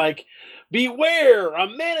when it's like, "Beware, a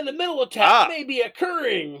man-in-the-middle attack may be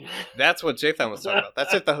occurring." That's what Jathan was talking about.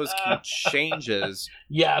 That's if the host key changes.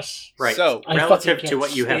 Yes. Right. So relative to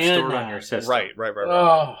what you have stored on your system. Right.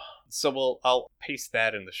 Oh. So I'll paste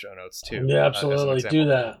that in the show notes too. Yeah, absolutely. Do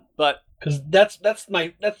that. But because that's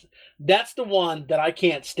the one that I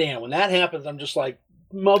can't stand. When that happens, I'm just like,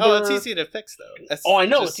 mother. Oh, it's easy to fix though. I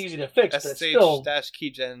know it's easy to fix, but it's still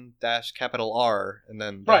 /keygen -R and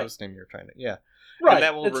then the host name you're trying to right. And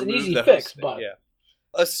that will it's an remove easy the fix, host name.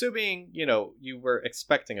 but assuming you were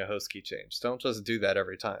expecting a host key change, don't just do that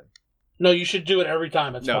every time. No, you should do it every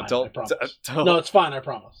time. It's fine. Don't. I promise. No, it's fine. I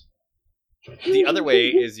promise. The other way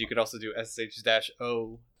is you could also do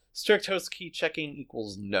SSH-O. Strict host key checking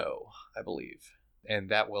equals no, I believe. And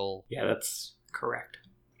that will... Yeah, that's correct.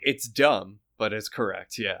 It's dumb, but it's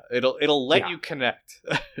correct, yeah. It'll let you connect,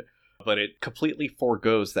 but it completely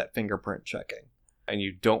forgoes that fingerprint checking. And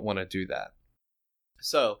you don't want to do that.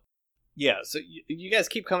 So, you guys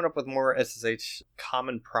keep coming up with more SSH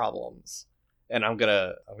common problems. And I'm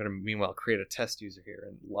gonna meanwhile create a test user here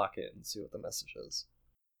and lock it and see what the message is.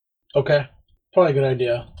 Okay, probably a good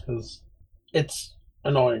idea because it's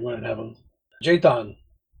annoying when it happens. Jathan,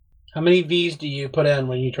 how many V's do you put in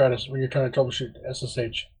when you're trying to troubleshoot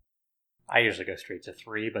SSH? I usually go straight to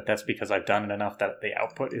 3, but that's because I've done it enough that the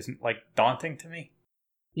output isn't daunting to me.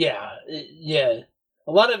 Yeah, yeah.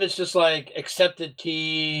 A lot of it's just like accepted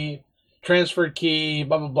key, transferred key,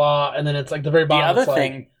 blah blah blah, and then it's like the very bottom. The other it's like,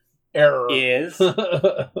 thing error is,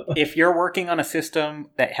 if you're working on a system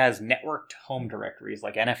that has networked home directories,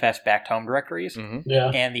 like NFS-backed home directories, yeah,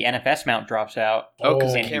 and the NFS mount drops out,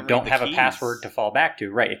 because and you don't have a password to fall back to,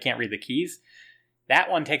 right? It can't read the keys. That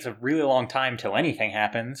one takes a really long time till anything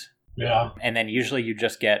happens. Yeah, and then usually you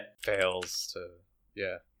just get fails to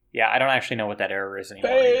Yeah, I don't actually know what that error is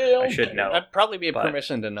anymore. Failed. I should know. That'd probably be a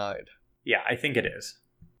permission denied. Yeah, I think it is.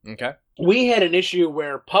 Okay. We had an issue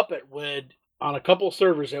where Puppet would, on a couple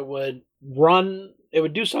servers, it would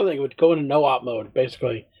do something, it would go into no-op mode,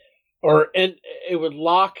 basically. And it would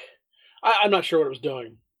lock, I'm not sure what it was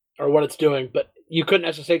doing, or what it's doing, but you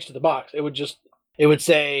couldn't SSH to the box. It would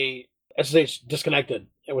say SSH disconnected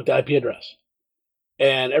with the IP address.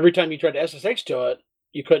 And every time you tried to SSH to it,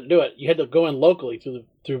 you couldn't do it. You had to go in locally through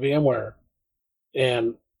VMware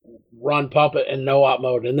and run Puppet in no-op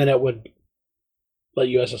mode, and then it would let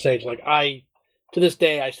you SSH. To this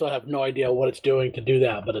day, I still have no idea what it's doing to do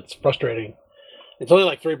that, but it's frustrating. It's only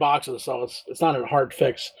like 3 boxes, so it's not a hard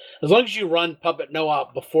fix. As long as you run Puppet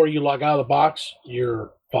no-op before you log out of the box,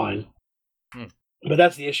 you're fine. But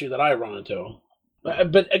that's the issue that I run into.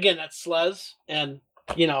 But again, that's SLES, and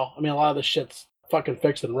a lot of this shit's fucking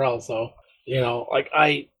fixed in RHEL, so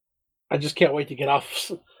I just can't wait to get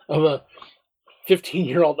off of a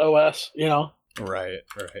 15-year-old OS. Right.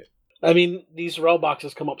 I mean, these RHEL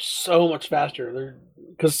boxes come up so much faster.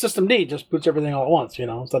 Because systemd just boots everything all at once,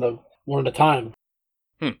 instead of one at a time.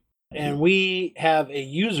 And we have a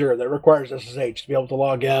user that requires SSH to be able to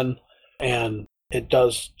log in, and it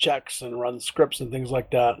does checks and runs scripts and things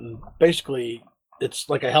like that. And basically, it's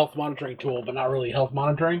like a health monitoring tool, but not really health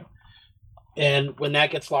monitoring. And when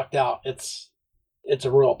that gets locked out, it's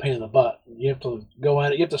a real pain in the butt. You have to go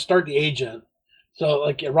in, you have to start the agent. So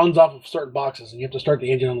it runs off of certain boxes, and you have to start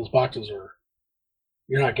the agent on those boxes, or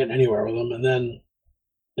you're not getting anywhere with them. And then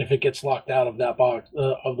if it gets locked out of that box,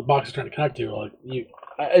 of the box it's trying to connect to,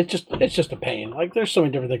 it's just a pain. There's so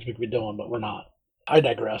many different things we could be doing, but we're not. I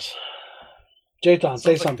digress. Jathan,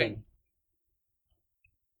 say something.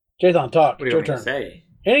 Jathan, talk. What do you want me to say?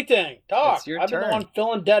 Anything. Talk. It's your I've been turn. the one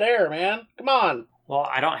filling dead air, man. Come on. Well,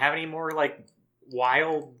 I don't have any more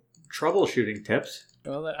wild troubleshooting tips.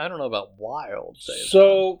 Well, I don't know about wild.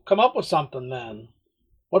 So come up with something then.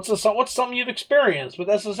 What's something you've experienced with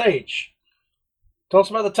SSH? Tell us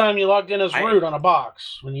about the time you logged in as root on a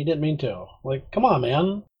box when you didn't mean to. Come on,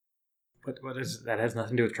 man. What is that? Has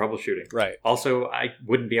nothing to do with troubleshooting. Right. Also, I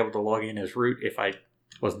wouldn't be able to log in as root if I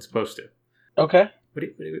wasn't supposed to. Okay. What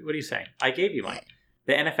are you saying? I gave you mine.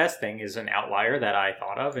 The NFS thing is an outlier that I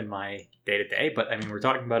thought of in my day-to-day, but we're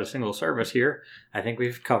talking about a single service here. I think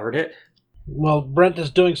we've covered it. Well, Brent is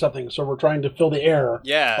doing something, so we're trying to fill the air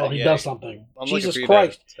while he does something. Jesus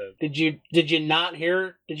Christ. Did you not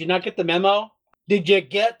hear? Did you not get the memo? Did you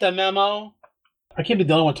get the memo? I can't be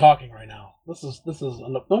the only one talking right now. This is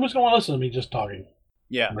nobody's going to listen to me just talking.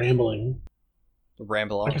 Yeah. Rambling.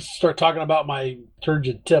 Ramble on. I can start talking about my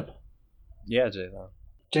turgid tip. Yeah, Jathan.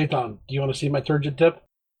 Jathan, do you want to see my turgid tip?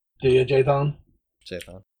 Do you, Jathan?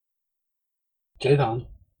 Jathan. Jathan.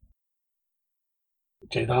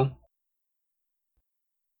 Jathan.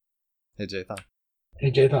 Hey, Jathan.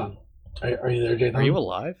 Hey, Jathan. Are you there, Jathan? Are you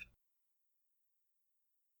alive?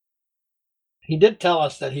 He did tell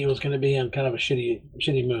us that he was going to be in kind of a shitty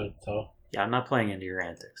mood, so... Yeah, I'm not playing into your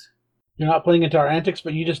antics. You're not playing into our antics,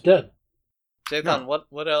 but you just did. Jathan, no.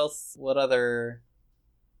 What else? What other...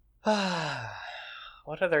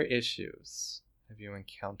 what other issues have you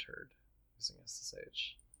encountered using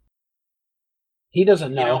SSH? He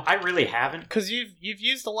doesn't know. I really haven't. Because you've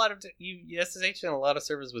used a lot of SSH in a lot of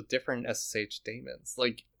servers with different SSH daemons,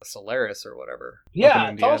 like Solaris or whatever.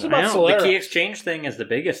 Yeah, tell us about Solaris. The key exchange thing is the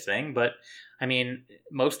biggest thing, but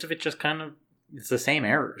most of it just kind of it's the same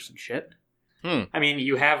errors and shit.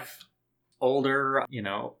 You have older,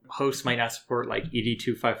 hosts might not support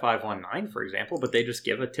ED25519, for example, but they just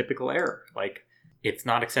give a typical error, it's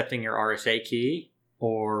not accepting your RSA key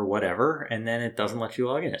or whatever, and then it doesn't let you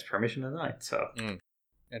log in. It's permission denied. So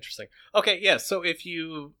interesting. Okay, yeah. So if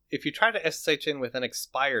you try to SSH in with an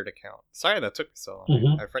expired account, sorry that took me so long.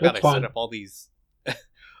 Mm-hmm. I forgot I set up all these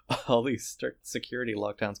strict security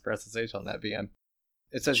lockdowns for SSH on that VM.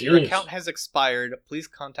 It says your account has expired. Please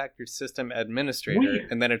contact your system administrator,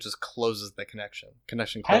 and then it just closes the connection.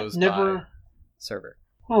 Connection closed by server.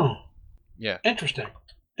 Huh. Yeah. Interesting.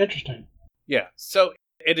 Yeah. So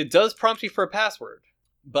it does prompt you for a password.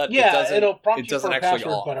 But it'll prompt you doesn't for a actually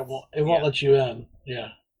password, but it won't let you in. Yeah,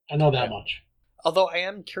 I know that much. Although I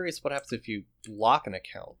am curious what happens if you lock an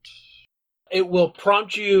account. it will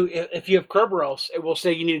prompt you if you have Kerberos. It will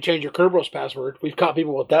say you need to change your Kerberos password. We've caught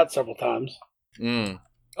people with that several times.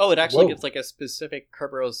 Oh, it actually gives like a specific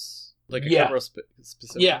Kerberos, like a Kerberos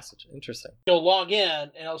specific message. Interesting. You'll log in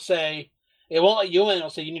and it'll say it won't let you in. It'll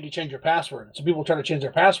say you need to change your password. So people try to change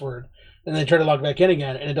their password and then try to log back in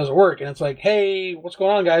again, and it doesn't work. And it's like, hey, what's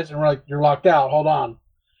going on, guys? And we're like, you're locked out. Hold on.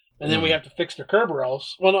 And then we have to fix their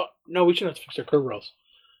Kerberos. Well, no, we shouldn't have to fix their Kerberos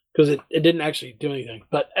because it didn't actually do anything.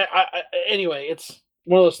 But anyway, it's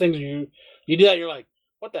one of those things you do that, and you're like,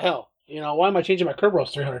 what the hell? Why am I changing my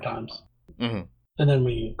Kerberos 300 times? And then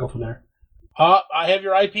we go from there. I have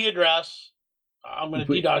your IP address. I'm going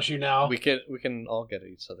to DDoS you now. We can all get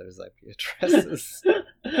each other's IP addresses.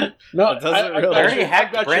 No, I already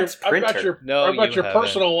have Brent's printer. I've got your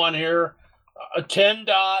personal one here. A 10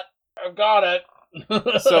 dot. I've got it.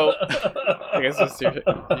 So, I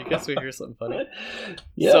guess we hear something funny.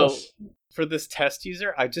 Yes. So, for this test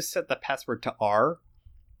user, I just set the password to R,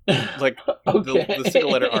 like the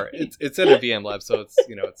single letter R. It's in a VM lab, so it's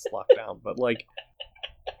it's locked down. But like,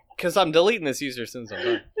 because I'm deleting this user as soon as I'm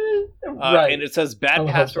done. Right. And it says bad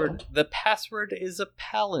password. The password is a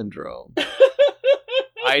palindrome.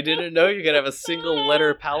 I didn't know you could have a single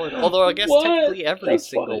letter palindrome. Although I guess technically every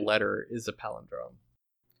single letter is a palindrome.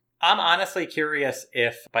 I'm honestly curious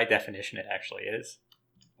if, by definition, it actually is.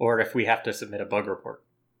 Or if we have to submit a bug report.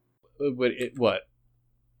 What?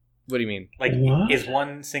 What do you mean? Like, is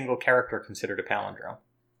one single character considered a palindrome?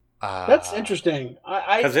 That's interesting.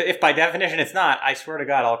 Because if by definition it's not, I swear to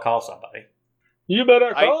God, I'll call somebody. You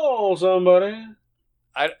better call somebody.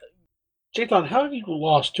 Jathan, how have you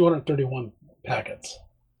lost 231 packets?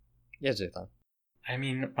 Yeah, Jathan. I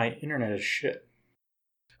mean, my internet is shit.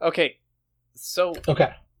 Okay, so...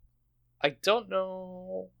 Okay. I don't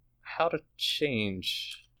know how to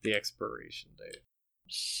change the expiration date.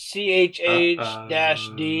 CHH-D-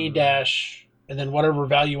 and then whatever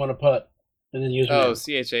value you want to put. And then username. Oh,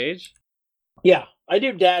 CHH? Yeah. I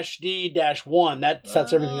do -D-1. That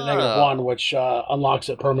sets everything to -1, which unlocks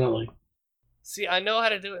it permanently. See, I know how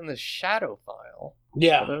to do it in the shadow file.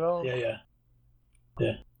 Yeah.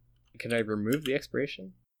 Yeah. Can I remove the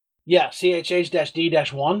expiration? Yeah,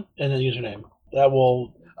 CHH-D-1 and then username. That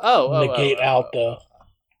will negate out the...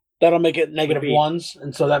 That'll make it negative ones,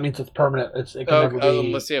 and so that means it's permanent. It can never be...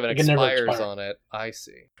 unless you have an expires on it. I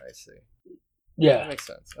see. Yeah. That makes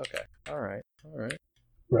sense. Okay. All right.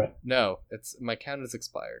 Right. No, my account is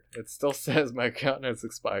expired. It still says my account has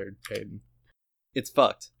expired, Peyton. It's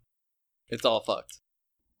fucked. It's all fucked.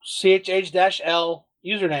 CHH-L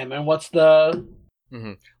username, and what's the...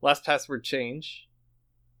 Last password change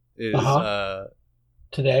is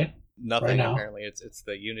today. Nothing right now. Apparently. It's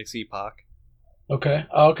the Unix epoch. Okay.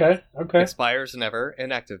 Expires never,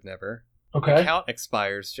 inactive never. Okay. Account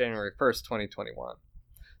expires January 1st, 2021.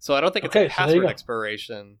 So I don't think it's a password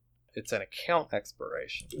expiration. It's an account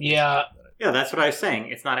expiration. Yeah. Yeah, that's what I was saying.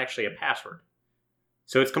 It's not actually a password.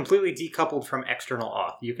 So it's completely decoupled from external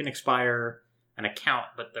auth. You can expire an account,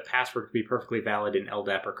 but the password could be perfectly valid in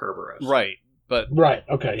LDAP or Kerberos. Right. But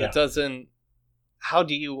okay, yeah. It doesn't... How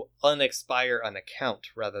do you unexpire an account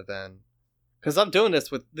rather than... Because I'm doing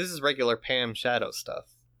this is regular PAM shadow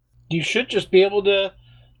stuff. You should just be able to...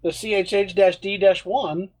 The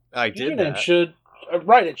CHH-D-1... I did that.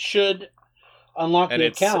 It should unlock the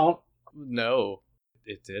account. No,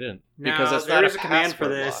 it didn't. No, because it's there not is a command for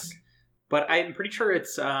this. Lock. But I'm pretty sure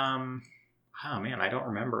it's... Oh, man, I don't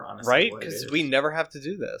remember, honestly. Right? Because we never have to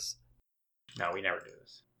do this. No, we never do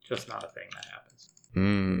this. Just not a thing that happens.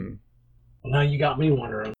 Well, now you got me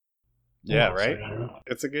wondering. Yeah, right?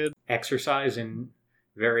 It's a good... Exercise in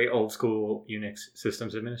very old school Unix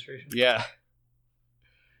systems administration. Yeah.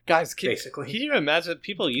 Guys, can basically. Can you imagine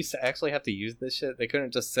people used to actually have to use this shit? They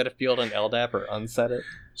couldn't just set a field in LDAP or unset it?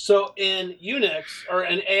 So in Unix, or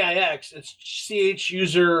in AIX, it's CH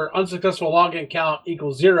user unsuccessful login count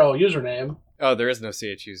equals 0 username. Oh, there is no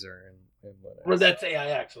CH user in Linux. Well, that's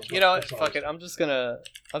AIX. You know what? Fuck it. I'm just gonna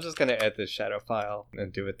add this shadow file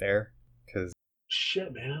and do it there. Cause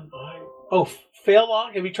shit, man. Fail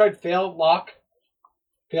lock. Have you tried fail lock?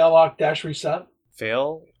 Fail lock -reset.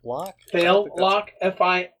 Fail lock. Fail lock.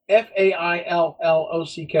 FAILLOCK.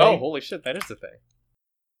 Oh, holy shit! That is the thing.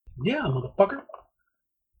 Yeah, motherfucker.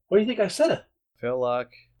 What do you think I said? Fail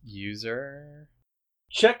lock user.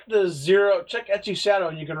 Check check Etsy Shadow,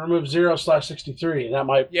 and you can remove 0/63. That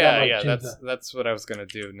might. That's what I was gonna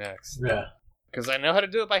do next. Yeah. Because I know how to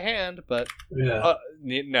do it by hand, but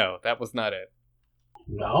no, that was not it.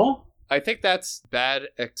 No. I think that's bad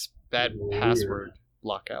password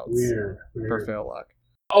lockouts. Weird. For fail lock.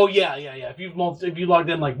 Oh yeah. If you logged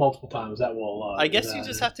in like multiple times, that will. I guess you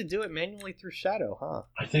just have to do it manually through Shadow, huh?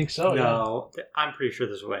 I think so. No, I'm pretty sure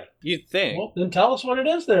there's a way. You'd think. Well, then tell us what it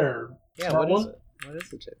is, there. Yeah, what is it? What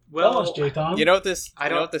is it, Jay? Tell us, Jathan. You know what this? You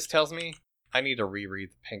know what this tells me? I need to reread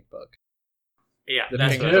the Pink Book. Yeah, The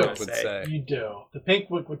that's Pink what I was Book gonna would say. say. You do. The Pink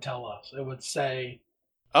Book would tell us. It would say.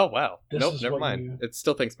 Oh wow! This Nope, is never what mind. you- It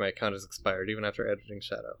still thinks my account is expired even after editing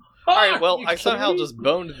Shadow. Ah, All right, well, you I somehow kidding me? just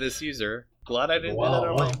boned this user. Glad I didn't do that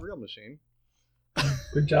on my real machine.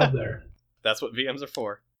 Good job there. That's what VMs are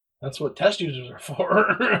for. That's what test users are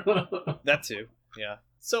for. That too. Yeah.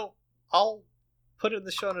 So I'll put it in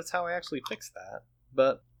the show notes how I actually fixed that.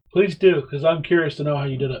 But Please do, because I'm curious to know how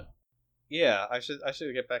you did it. yeah, I should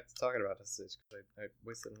get back to talking about this because I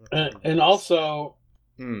wasted enough time. And also,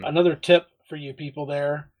 another tip for you people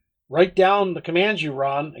there: write down the commands you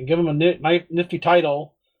run and give them a nifty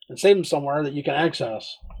title and save them somewhere that you can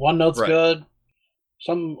access. OneNote's Right. good.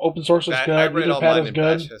 Some open source is good. I read all Etherpad mine is in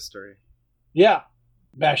good. Bash history. Yeah,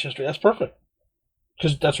 Bash history. That's perfect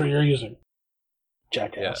because that's what you're using.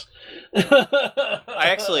 Jackass.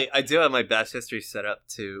 I do have my Bash history set up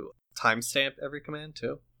to timestamp every command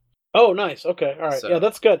too. Oh, nice. Okay. All right. So- Yeah,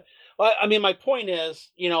 that's good. Well, I mean, my point is,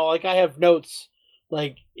 like I have notes,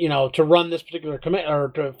 like, to run this particular command or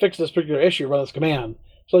to fix this particular issue, run this command.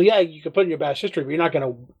 So yeah, you can put in your Bash history, but you're not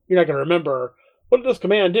gonna remember what did this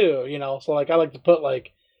command do. So like I like to put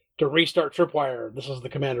like to restart tripwire. This is the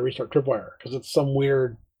command to restart tripwire because it's some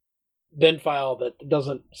weird bin file that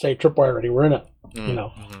doesn't say tripwire anywhere in it.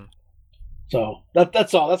 Mm-hmm. So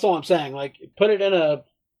that's all. That's all I'm saying. Like put it in a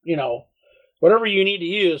whatever you need to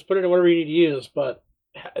use, put it in whatever you need to use, but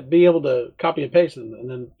be able to copy and paste and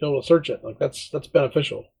then be able to search it. Like that's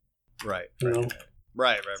beneficial. Right. Right.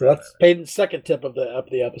 Right. So that's Payton's second tip of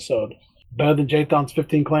the episode. Better than Jathan's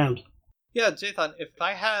 15 clams. Yeah, Jathan, if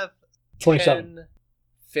I have 27. 10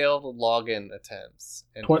 failed login attempts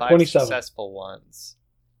and 27. 5 successful ones,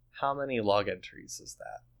 how many log entries is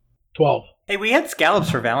that? 12. Hey, we had scallops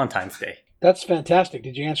for Valentine's Day. That's fantastic.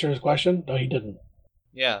 Did you answer his question? No, he didn't.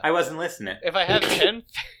 Yeah. I wasn't listening. If I have 10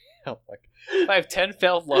 if I have 10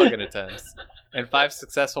 failed login attempts and 5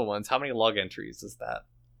 successful ones, how many log entries is that?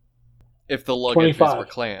 If the log 25. entries were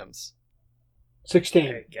clams.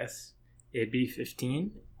 16. I guess it'd be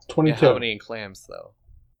 15. 22. Yeah, how many in clams, though?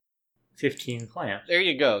 15 clams. There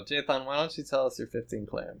you go. Jathan, why don't you tell us your 15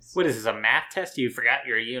 clams? What is this, a math test? You forgot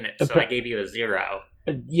your unit, so I gave you a 0.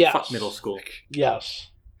 Yes. Fuck middle school. Yes.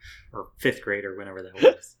 Or 5th grade or whenever that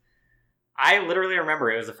was. I literally remember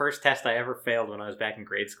it was the first test I ever failed when I was back in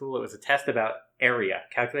grade school. It was a test about area,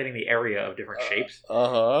 calculating the area of different shapes.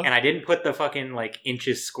 Uh-huh. And I didn't put the fucking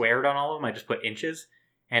inches squared on all of them. I just put inches.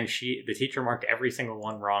 And the teacher marked every single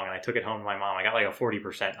one wrong. And I took it home to my mom. I got a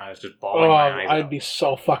 40%. And I was just bawling my eyes out. I'd be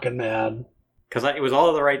so fucking mad. Because it was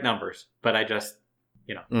all the right numbers. But I just,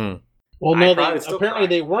 Mm. Well, I no, probably still apparently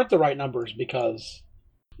cry. they weren't the right numbers because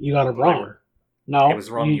you got it wrong. No, It was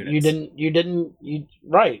wrong you units.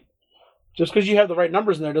 Right. Just because you have the right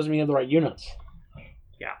numbers in there doesn't mean you have the right units.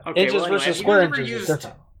 Yeah. Okay. Inches anyway, versus square inches is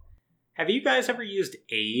different. Have you guys ever used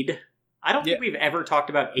AID? I don't think Yeah. we've ever talked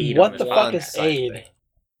about AID What on the this fuck podcast. is AID?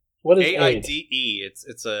 What is AID? AIDE.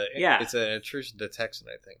 It's an intrusion detection,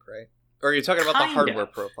 I think, right? Or are you talking about Kind the hardware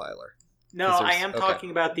of. profiler? No, 'Cause I am okay.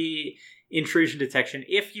 talking about the intrusion detection,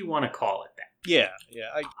 if you want to call it that. Yeah.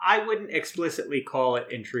 I wouldn't explicitly call it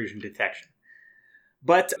intrusion detection.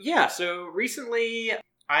 But yeah, so recently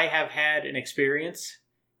I have had an experience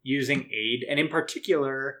using AID, and in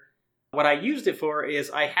particular, what I used it for is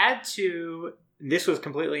I had to, this was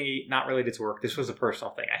completely not related to work, this was a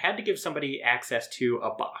personal thing. I had to give somebody access to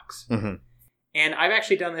a box. Mm-hmm. And I've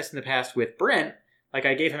actually done this in the past with Brent. Like,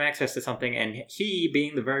 I gave him access to something, and he,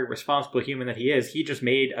 being the very responsible human that he is, he just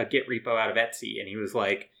made a Git repo out of Etsy, and he was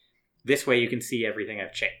like, this way you can see everything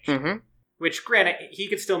I've changed. Mm-hmm. Which, granted, he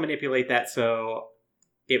could still manipulate that, so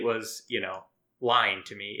it was, lying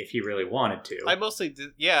to me if he really wanted to. I mostly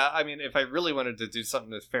did, yeah, I mean, if I really wanted to do something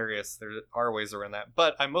nefarious, there are ways around that,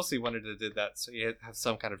 but I mostly wanted to do that so you have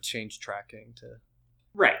some kind of change tracking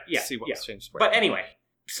to see what was changed where. But anyway,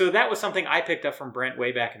 so that was something I picked up from Brent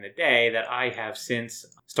way back in the day that I have since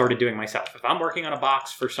started doing myself. If I'm working on a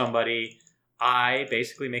box for somebody, I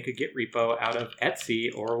basically make a Git repo out of Etsy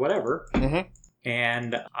or whatever, Mm-hmm.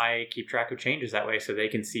 and I keep track of changes that way so they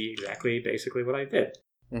can see basically what I did.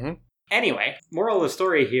 Mm-hmm. Anyway, moral of the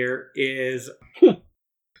story here is...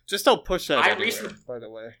 Just don't push that I anywhere, recently- by the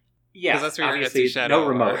way. Yeah, That's where your obviously, Etsy shadow no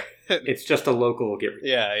remote. are. It's just a local Git repo.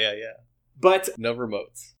 Yeah. But No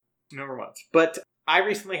remotes. no remotes. But I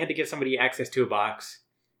recently had to give somebody access to a box,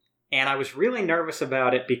 and I was really nervous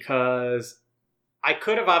about it because I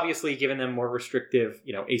could have obviously given them more restrictive,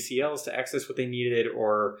 ACLs to access what they needed,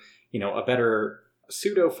 or, a better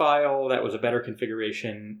pseudo file that was a better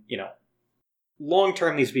configuration. Long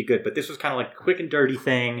term these would be good, but this was kind of like a quick and dirty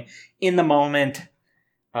thing in the moment.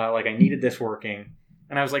 Like I needed this working.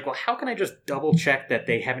 And I was like, well, how can I just double check that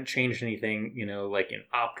they haven't changed anything, like in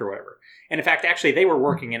opt or whatever? And in fact, actually, they were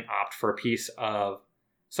working in opt for a piece of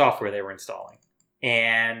software they were installing.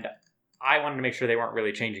 And I wanted to make sure they weren't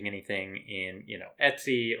really changing anything in,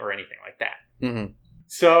 Etsy or anything like that. Mm-hmm.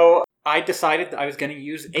 So I decided that I was going to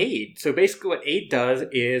use aid. So basically what aid does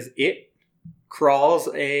is it crawls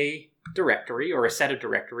a directory or a set of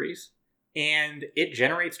directories, and it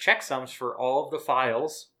generates checksums for all of the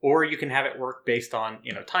files, or you can have it work based on,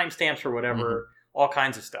 timestamps or whatever, all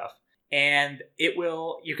kinds of stuff. And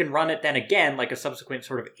you can run it then again, like a subsequent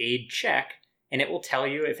sort of aid check, and it will tell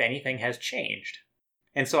you if anything has changed.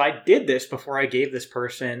 And so I did this before I gave this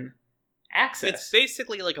person access. It's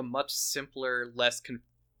basically like a much simpler, less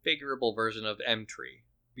configurable version of mtree.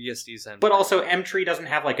 BSD's mtree. But also mtree doesn't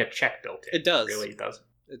have like a check built in. It does. Really, it doesn't.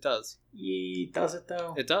 It does. Does it,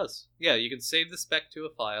 though? It does. Yeah, you can save the spec to a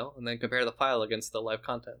file and then compare the file against the live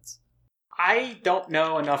contents. I don't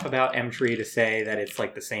know enough about mtree to say that it's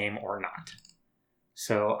like the same or not.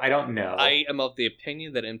 So I don't know. I am of the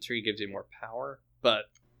opinion that mtree gives you more power, but...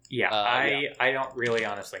 I don't really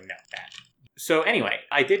honestly know that. So anyway,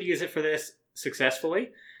 I did use it for this successfully.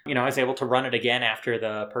 I was able to run it again after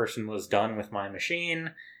the person was done with my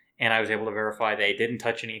machine, and I was able to verify they didn't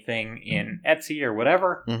touch anything in Etsy or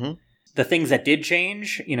whatever. Mm-hmm. The things that did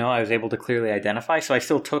change, I was able to clearly identify. So I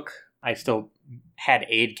still had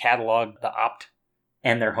aid catalog the opt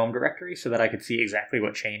and their home directory so that I could see exactly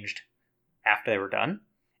what changed after they were done.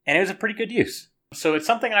 And it was a pretty good use. So it's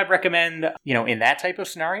something I'd recommend, in that type of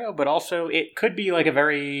scenario, but also it could be like a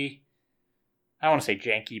very, I don't want to say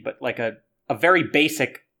janky, but like a very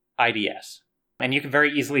basic IDS. And you can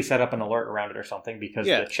very easily set up an alert around it or something, because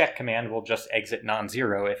the check command will just exit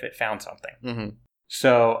non-zero if it found something. Mm-hmm.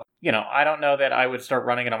 So, I don't know that I would start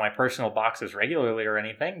running it on my personal boxes regularly or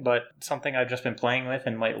anything, but something I've just been playing with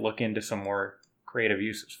and might look into some more creative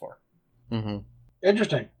uses for. Mm-hmm.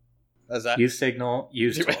 Interesting. Is that? Use Signal,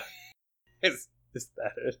 use Tor. Is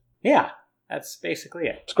that it? Yeah, that's basically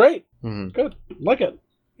it. It's great. Mm-hmm. Good. Like it.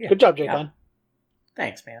 Yeah. Good job, Jathan. Yeah.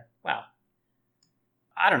 Thanks, man. Wow.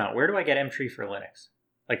 I don't know. Where do I get mtree for Linux?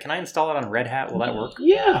 Like, can I install it on Red Hat? Will that work?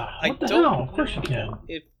 Yeah. I What the don't hell? Of course you can.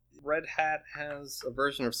 If Red Hat has a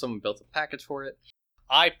version or someone built a package for it.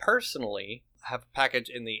 I personally have a package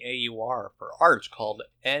in the AUR for Arch called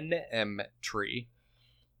nmtree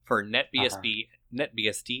for NetBSD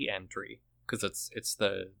mtree, because it's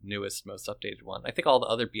the newest, most updated one. I think all the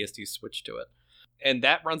other BSDs switched to it. And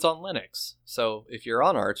that runs on Linux. So if you're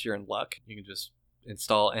on Arch, you're in luck. You can just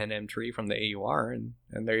install nmtree from the AUR, and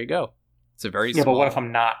there you go. It's a very small... but what if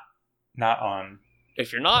I'm not on...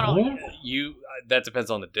 If you're not on... that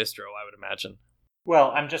depends on the distro, I would imagine.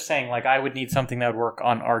 Well, I'm just saying, like, I would need something that would work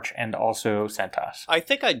on Arch and also CentOS. I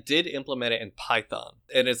think I did implement it in Python,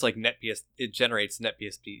 and it's like NetBSD. It generates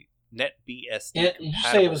NetBSD. Did you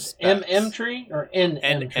say it was mtree or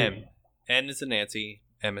nmtree? N is in Nancy,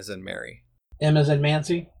 M is in Mary. M is in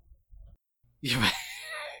Mancy?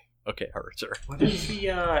 Okay, alright, sure. What is the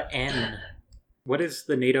N? What is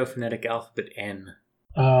the NATO phonetic alphabet N?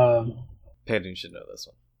 Peyton should know this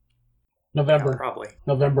one. November. Yeah, probably.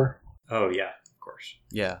 November. Oh, yeah, of course.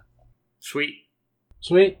 Yeah. Sweet.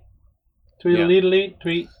 Tweet.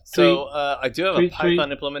 Tweet. So, I do have a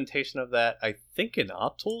Python implementation of that, I think in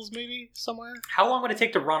OpTools maybe, somewhere? How long would it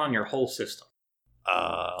take to run on your whole system?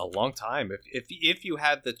 A long time. If you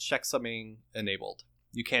have the checksumming enabled,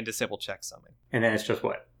 you can disable checksumming. And then it's just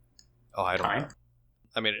what? Oh, I don't know.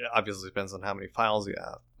 I mean, it obviously depends on how many files you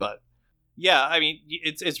have, but yeah, I mean,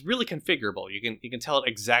 it's really configurable. You can tell it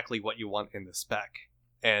exactly what you want in the spec,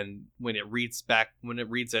 and when it reads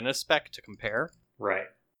in a spec to compare, right,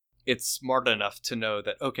 it's smart enough to know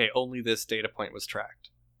that okay, only this data point was tracked.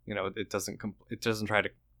 It doesn't try to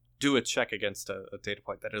do a check against a data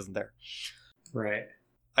point that isn't there. Right.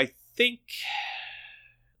 I think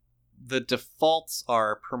the defaults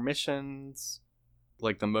are permissions,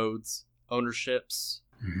 like the modes, ownerships,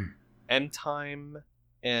 mtime,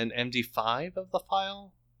 and MD5 of the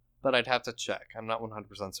file, but I'd have to check. I'm not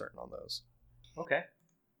 100% certain on those. Okay.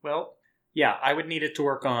 Well, yeah, I would need it to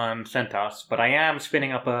work on CentOS, but I am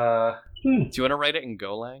spinning up a... Do you want to write it in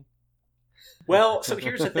Golang? Well, so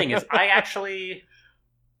here's the thing, is I actually...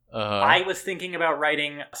 I was thinking about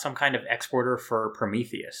writing some kind of exporter for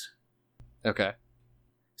Prometheus. Okay.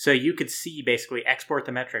 So you could see, basically, export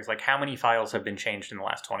the metrics, like how many files have been changed in the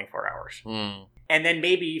last 24 hours. And then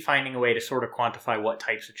maybe finding a way to sort of quantify what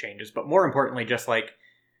types of changes. But more importantly, just like,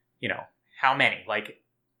 how many? Like,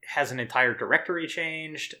 has an entire directory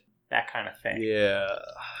changed? That kind of thing. Yeah.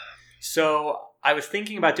 So I was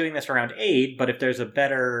thinking about doing this around aid, but if there's a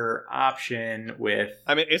better option with...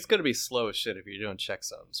 I mean, it's going to be slow as shit if you're doing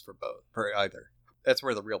checksums for both, for either. That's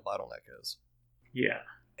where the real bottleneck is. Yeah.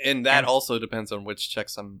 And that also depends on which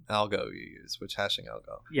checksum algo you use, which hashing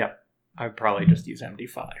algo. Yep. I would probably just use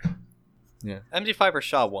MD5. Yeah. MD5 or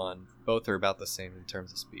SHA-1, both are about the same in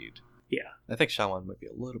terms of speed. Yeah. I think SHA-1 might be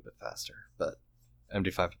a little bit faster, but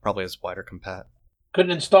MD5 probably has wider compat.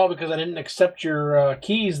 Couldn't install because I didn't accept your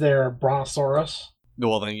keys there, Brontosaurus.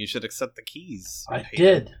 Well, then you should accept the keys. I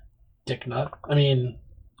did, dicknut. I mean,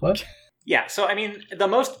 what? Yeah, so I mean, the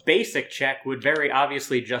most basic check would very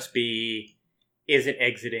obviously just be, is it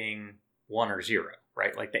exiting 1 or 0,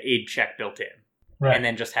 right? Like the aid check built in. Right. And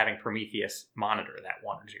then just having Prometheus monitor that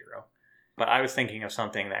 1 or 0. But I was thinking of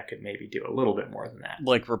something that could maybe do a little bit more than that.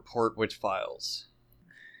 Like report which files.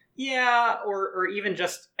 Yeah, or even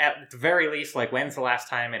just at the very least, like when's the last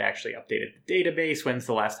time it actually updated the database? When's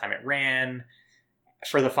the last time it ran?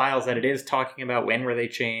 For the files that it is talking about, when were they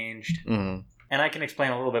changed? Mm-hmm. And I can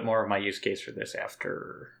explain a little bit more of my use case for this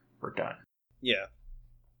after we're done. Yeah.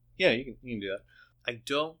 Yeah, you can do that.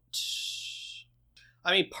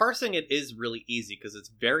 I mean, parsing it is really easy because it's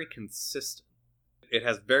very consistent. It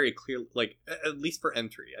has very clear, like, at least for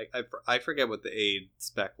M3. I forget what the aid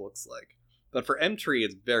spec looks like. But for M3,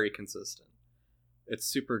 it's very consistent. It's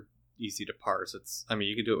super easy to parse.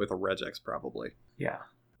 You could do it with a regex probably. Yeah.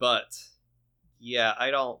 But, yeah,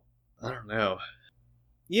 I don't know.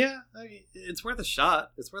 Yeah, it's worth a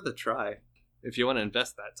shot. It's worth a try. If you want to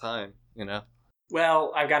invest that time,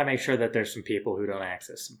 Well, I've got to make sure that there's some people who don't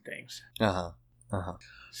access some things.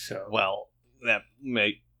 So. Well,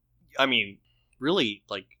 really,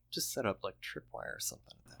 like, just set up, like, Tripwire or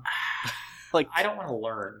something. Like, I don't want to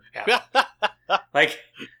learn. Like,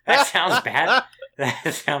 that sounds bad.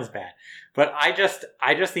 That sounds bad. But I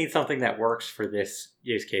just need something that works for this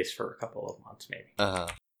use case for a couple of months, maybe.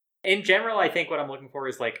 In general, I think what I'm looking for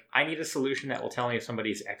is, like, I need a solution that will tell me if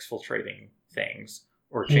somebody's exfiltrating things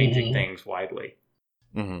or changing things widely.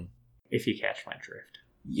 Mm-hmm. If you catch my drift.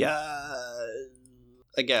 Yeah,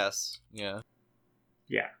 I guess. Yeah.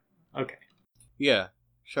 Yeah. Okay. Yeah,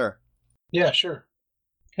 sure. Yeah, sure.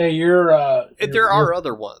 Hey, there are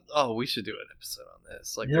other ones. Oh, we should do an episode on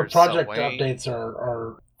this. Like, your project updates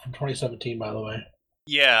are from 2017, by the way.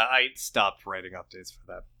 Yeah, I stopped writing updates for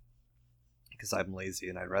that because I'm lazy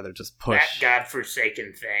and I'd rather just push. That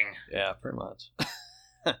godforsaken thing. Yeah, pretty much.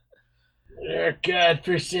 You're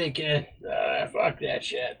godforsaken. Fuck that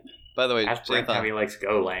shit. By the way, that's how he likes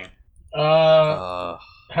Golang. How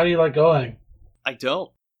do you like Golang? I don't.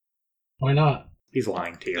 Why not? He's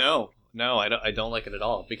lying to you. No, I don't like it at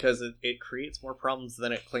all because it creates more problems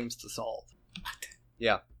than it claims to solve. What?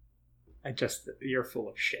 Yeah. You're full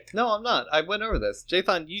of shit. No, I'm not. I went over this.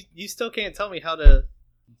 Jathan, you still can't tell me how to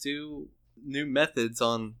do new methods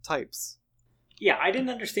on types. Yeah, I didn't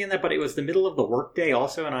understand that, but it was the middle of the workday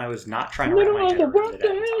also, and I was not trying to wrap my head around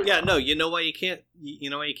it. Yeah, no, you know why you can't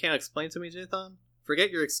explain to me, Jathan? Forget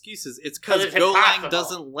your excuses. It's because Golang impossible.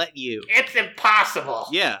 Doesn't let you. It's impossible!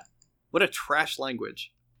 Yeah. What a trash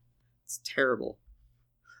language. It's terrible.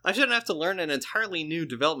 I shouldn't have to learn an entirely new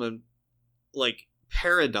development, like,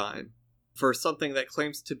 paradigm for something that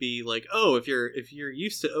claims to be like, oh, if you're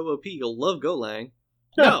used to OOP, you'll love Golang.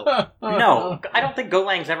 No. No, I don't think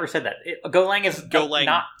Golang's ever said that. Golang is Golang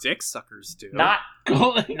not... dick suckers do. Not...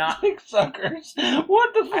 Golang not dick suckers?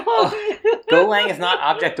 What the fuck? Golang is not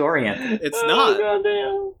object-oriented. It's not.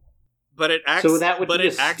 Goddamn. But it acts,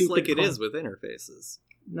 acts like it is with interfaces.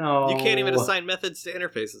 No. You can't even assign methods to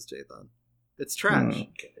interfaces, Jathan. It's trash.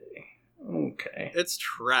 Okay. It's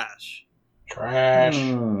trash. Trash.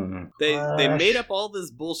 They made up all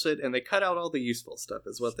this bullshit and they cut out all the useful stuff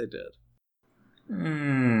is what they did.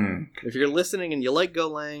 If you're listening and you like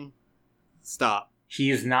Golang, stop.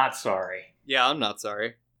 He's not sorry. Yeah, I'm not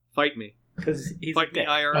sorry. Fight me. Because he's Fight me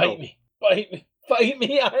IRL. Fight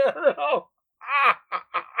me IRL.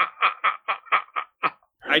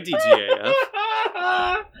 IDGAF.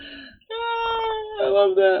 I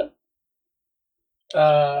love that.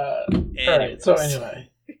 Alright, so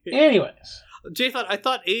anyways. Jathan, I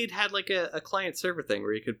thought Aid had like a client server thing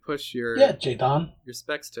where you could push your Jathan. your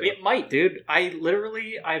specs to. It might, dude. I've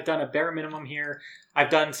done a bare minimum here.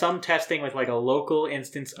 I've done some testing with like a local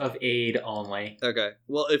instance of Aid only. Okay.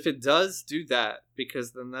 Well, if it does do that,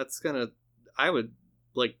 because then I would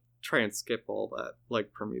like try and skip all that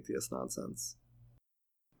like Prometheus nonsense.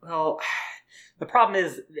 Well, the problem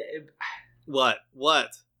is... What?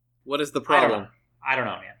 What is the problem? I don't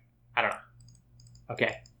know, man. I don't know.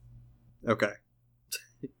 Okay.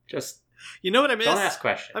 Just... You know what I miss? Don't ask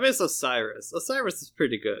questions. I miss Osiris. Osiris is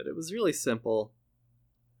pretty good. It was really simple.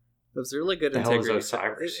 It was really good integrity. Hell is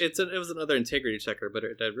Osiris? It was another integrity checker, but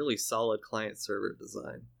it had really solid client-server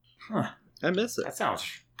design. Huh. I miss it. That sounds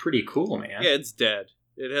pretty cool, man. Yeah, it's dead.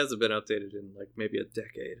 It hasn't been updated in like maybe a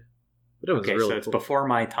decade. But it was really so it's cool. before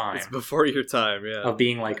my time. It's before your time, yeah. Of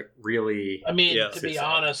being like really... I mean, to be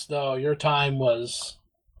honest, though, your time was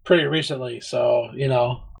pretty recently, so, you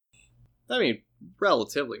know. I mean,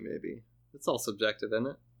 relatively, maybe. It's all subjective, isn't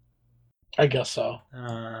it? I guess so.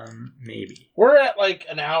 Maybe. We're at like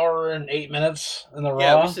an hour and 8 minutes in the raw.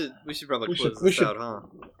 Yeah, we should probably close this out, huh?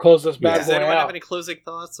 Close this bad Does boy anyone out. have any closing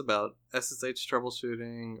thoughts about SSH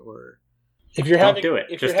troubleshooting or... If you're don't do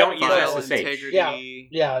it. Just don't use file SSH. integrity?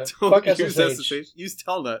 Yeah. Don't Fuck use SSH. Use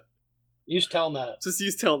Telnet. Use Telnet. Just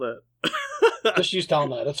use Telnet. Just use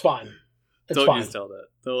Telnet. It's fine. Don't fine. use Telnet.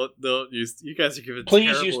 Don't use... You guys are giving Please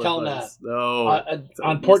terrible use Telnet. advice. No.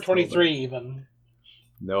 On port 23 even.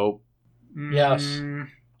 Nope. Yes.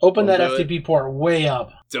 Open Don't that do it. FTP port way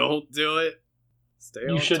up. Don't do it. Stay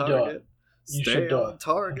on should do target. it. You Stay should do on it.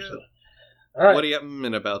 target. All right. What do you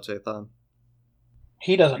have about, Jathan?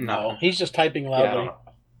 He doesn't know. He's just typing loudly.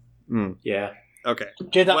 Yeah. Okay.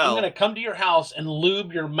 Jathan, Well- I'm going to come to your house and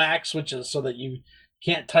lube your Mac switches so that you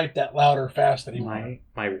can't type that loud or fast anymore.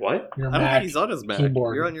 My what? Your I don't Mac think he's on his Mac.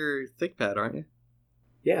 keyboard. You're on your ThinkPad, aren't you?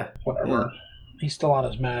 Yeah. Whatever. He's still on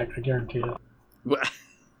his Mac, I guarantee it.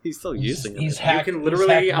 He's still using He's it. hacked. You can he's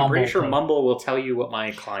literally, hacked I'm pretty sure code. Mumble will tell you what my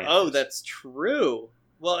client Oh, is. that's true.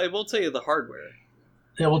 Well, it won't tell you the hardware,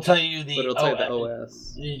 It will tell you the but it'll tell you the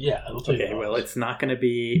OS. Yeah, it'll tell you Okay, the well, OS. it's not going to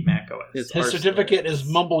be Mac OS. It's His hard certificate storage. is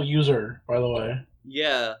Mumble user, by the way.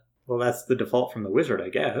 Yeah, Well, that's the default from the wizard, I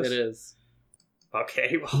guess. it is.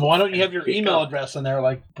 Okay, well... Why don't you have your here email go. address in there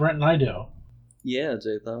like Brent and I do? Yeah,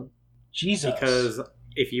 Jathan. Jesus. Because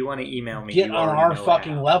if you want to email me, Get you on already our know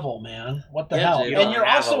fucking how. level, man. What the Yeah, hell? Jay, you And don't you're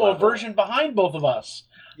have a also a level. version behind both of us.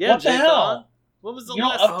 Yeah, What the Jathan. hell? What was the You don't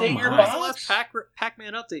last? update your what was the box? last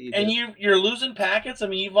Pac-Man update you did? And you're losing packets? I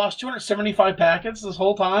mean, you've lost 275 packets this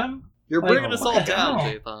whole time? You're like, bringing us what all the down,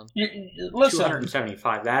 hell? Jathan. Listen,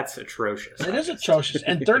 275, that's atrocious. it is atrocious.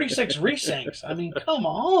 And 36 resyncs. I mean, come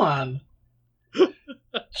on.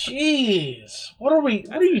 Jeez. What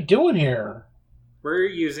are you doing here? We're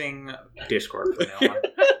using Discord from now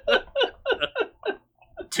on.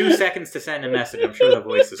 2 seconds to send a message. I'm sure the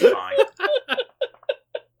voice is fine.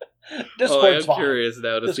 Discord's I'm fine. curious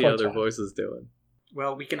now to see how Discord's their fine. voice doing.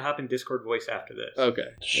 Well, we can hop in Discord voice after this. Okay.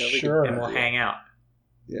 Yeah, we Sure. And we'll hang out.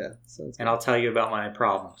 Yeah, sounds And I'll tell you about my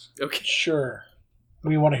problems. good. Okay. Sure.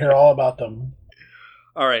 We want to hear all about them.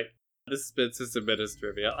 All right. This has been System Business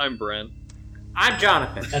Trivia. I'm Brent. I'm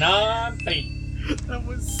Jonathan. And I'm Pete. That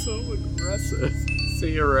was so aggressive.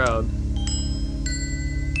 See you around.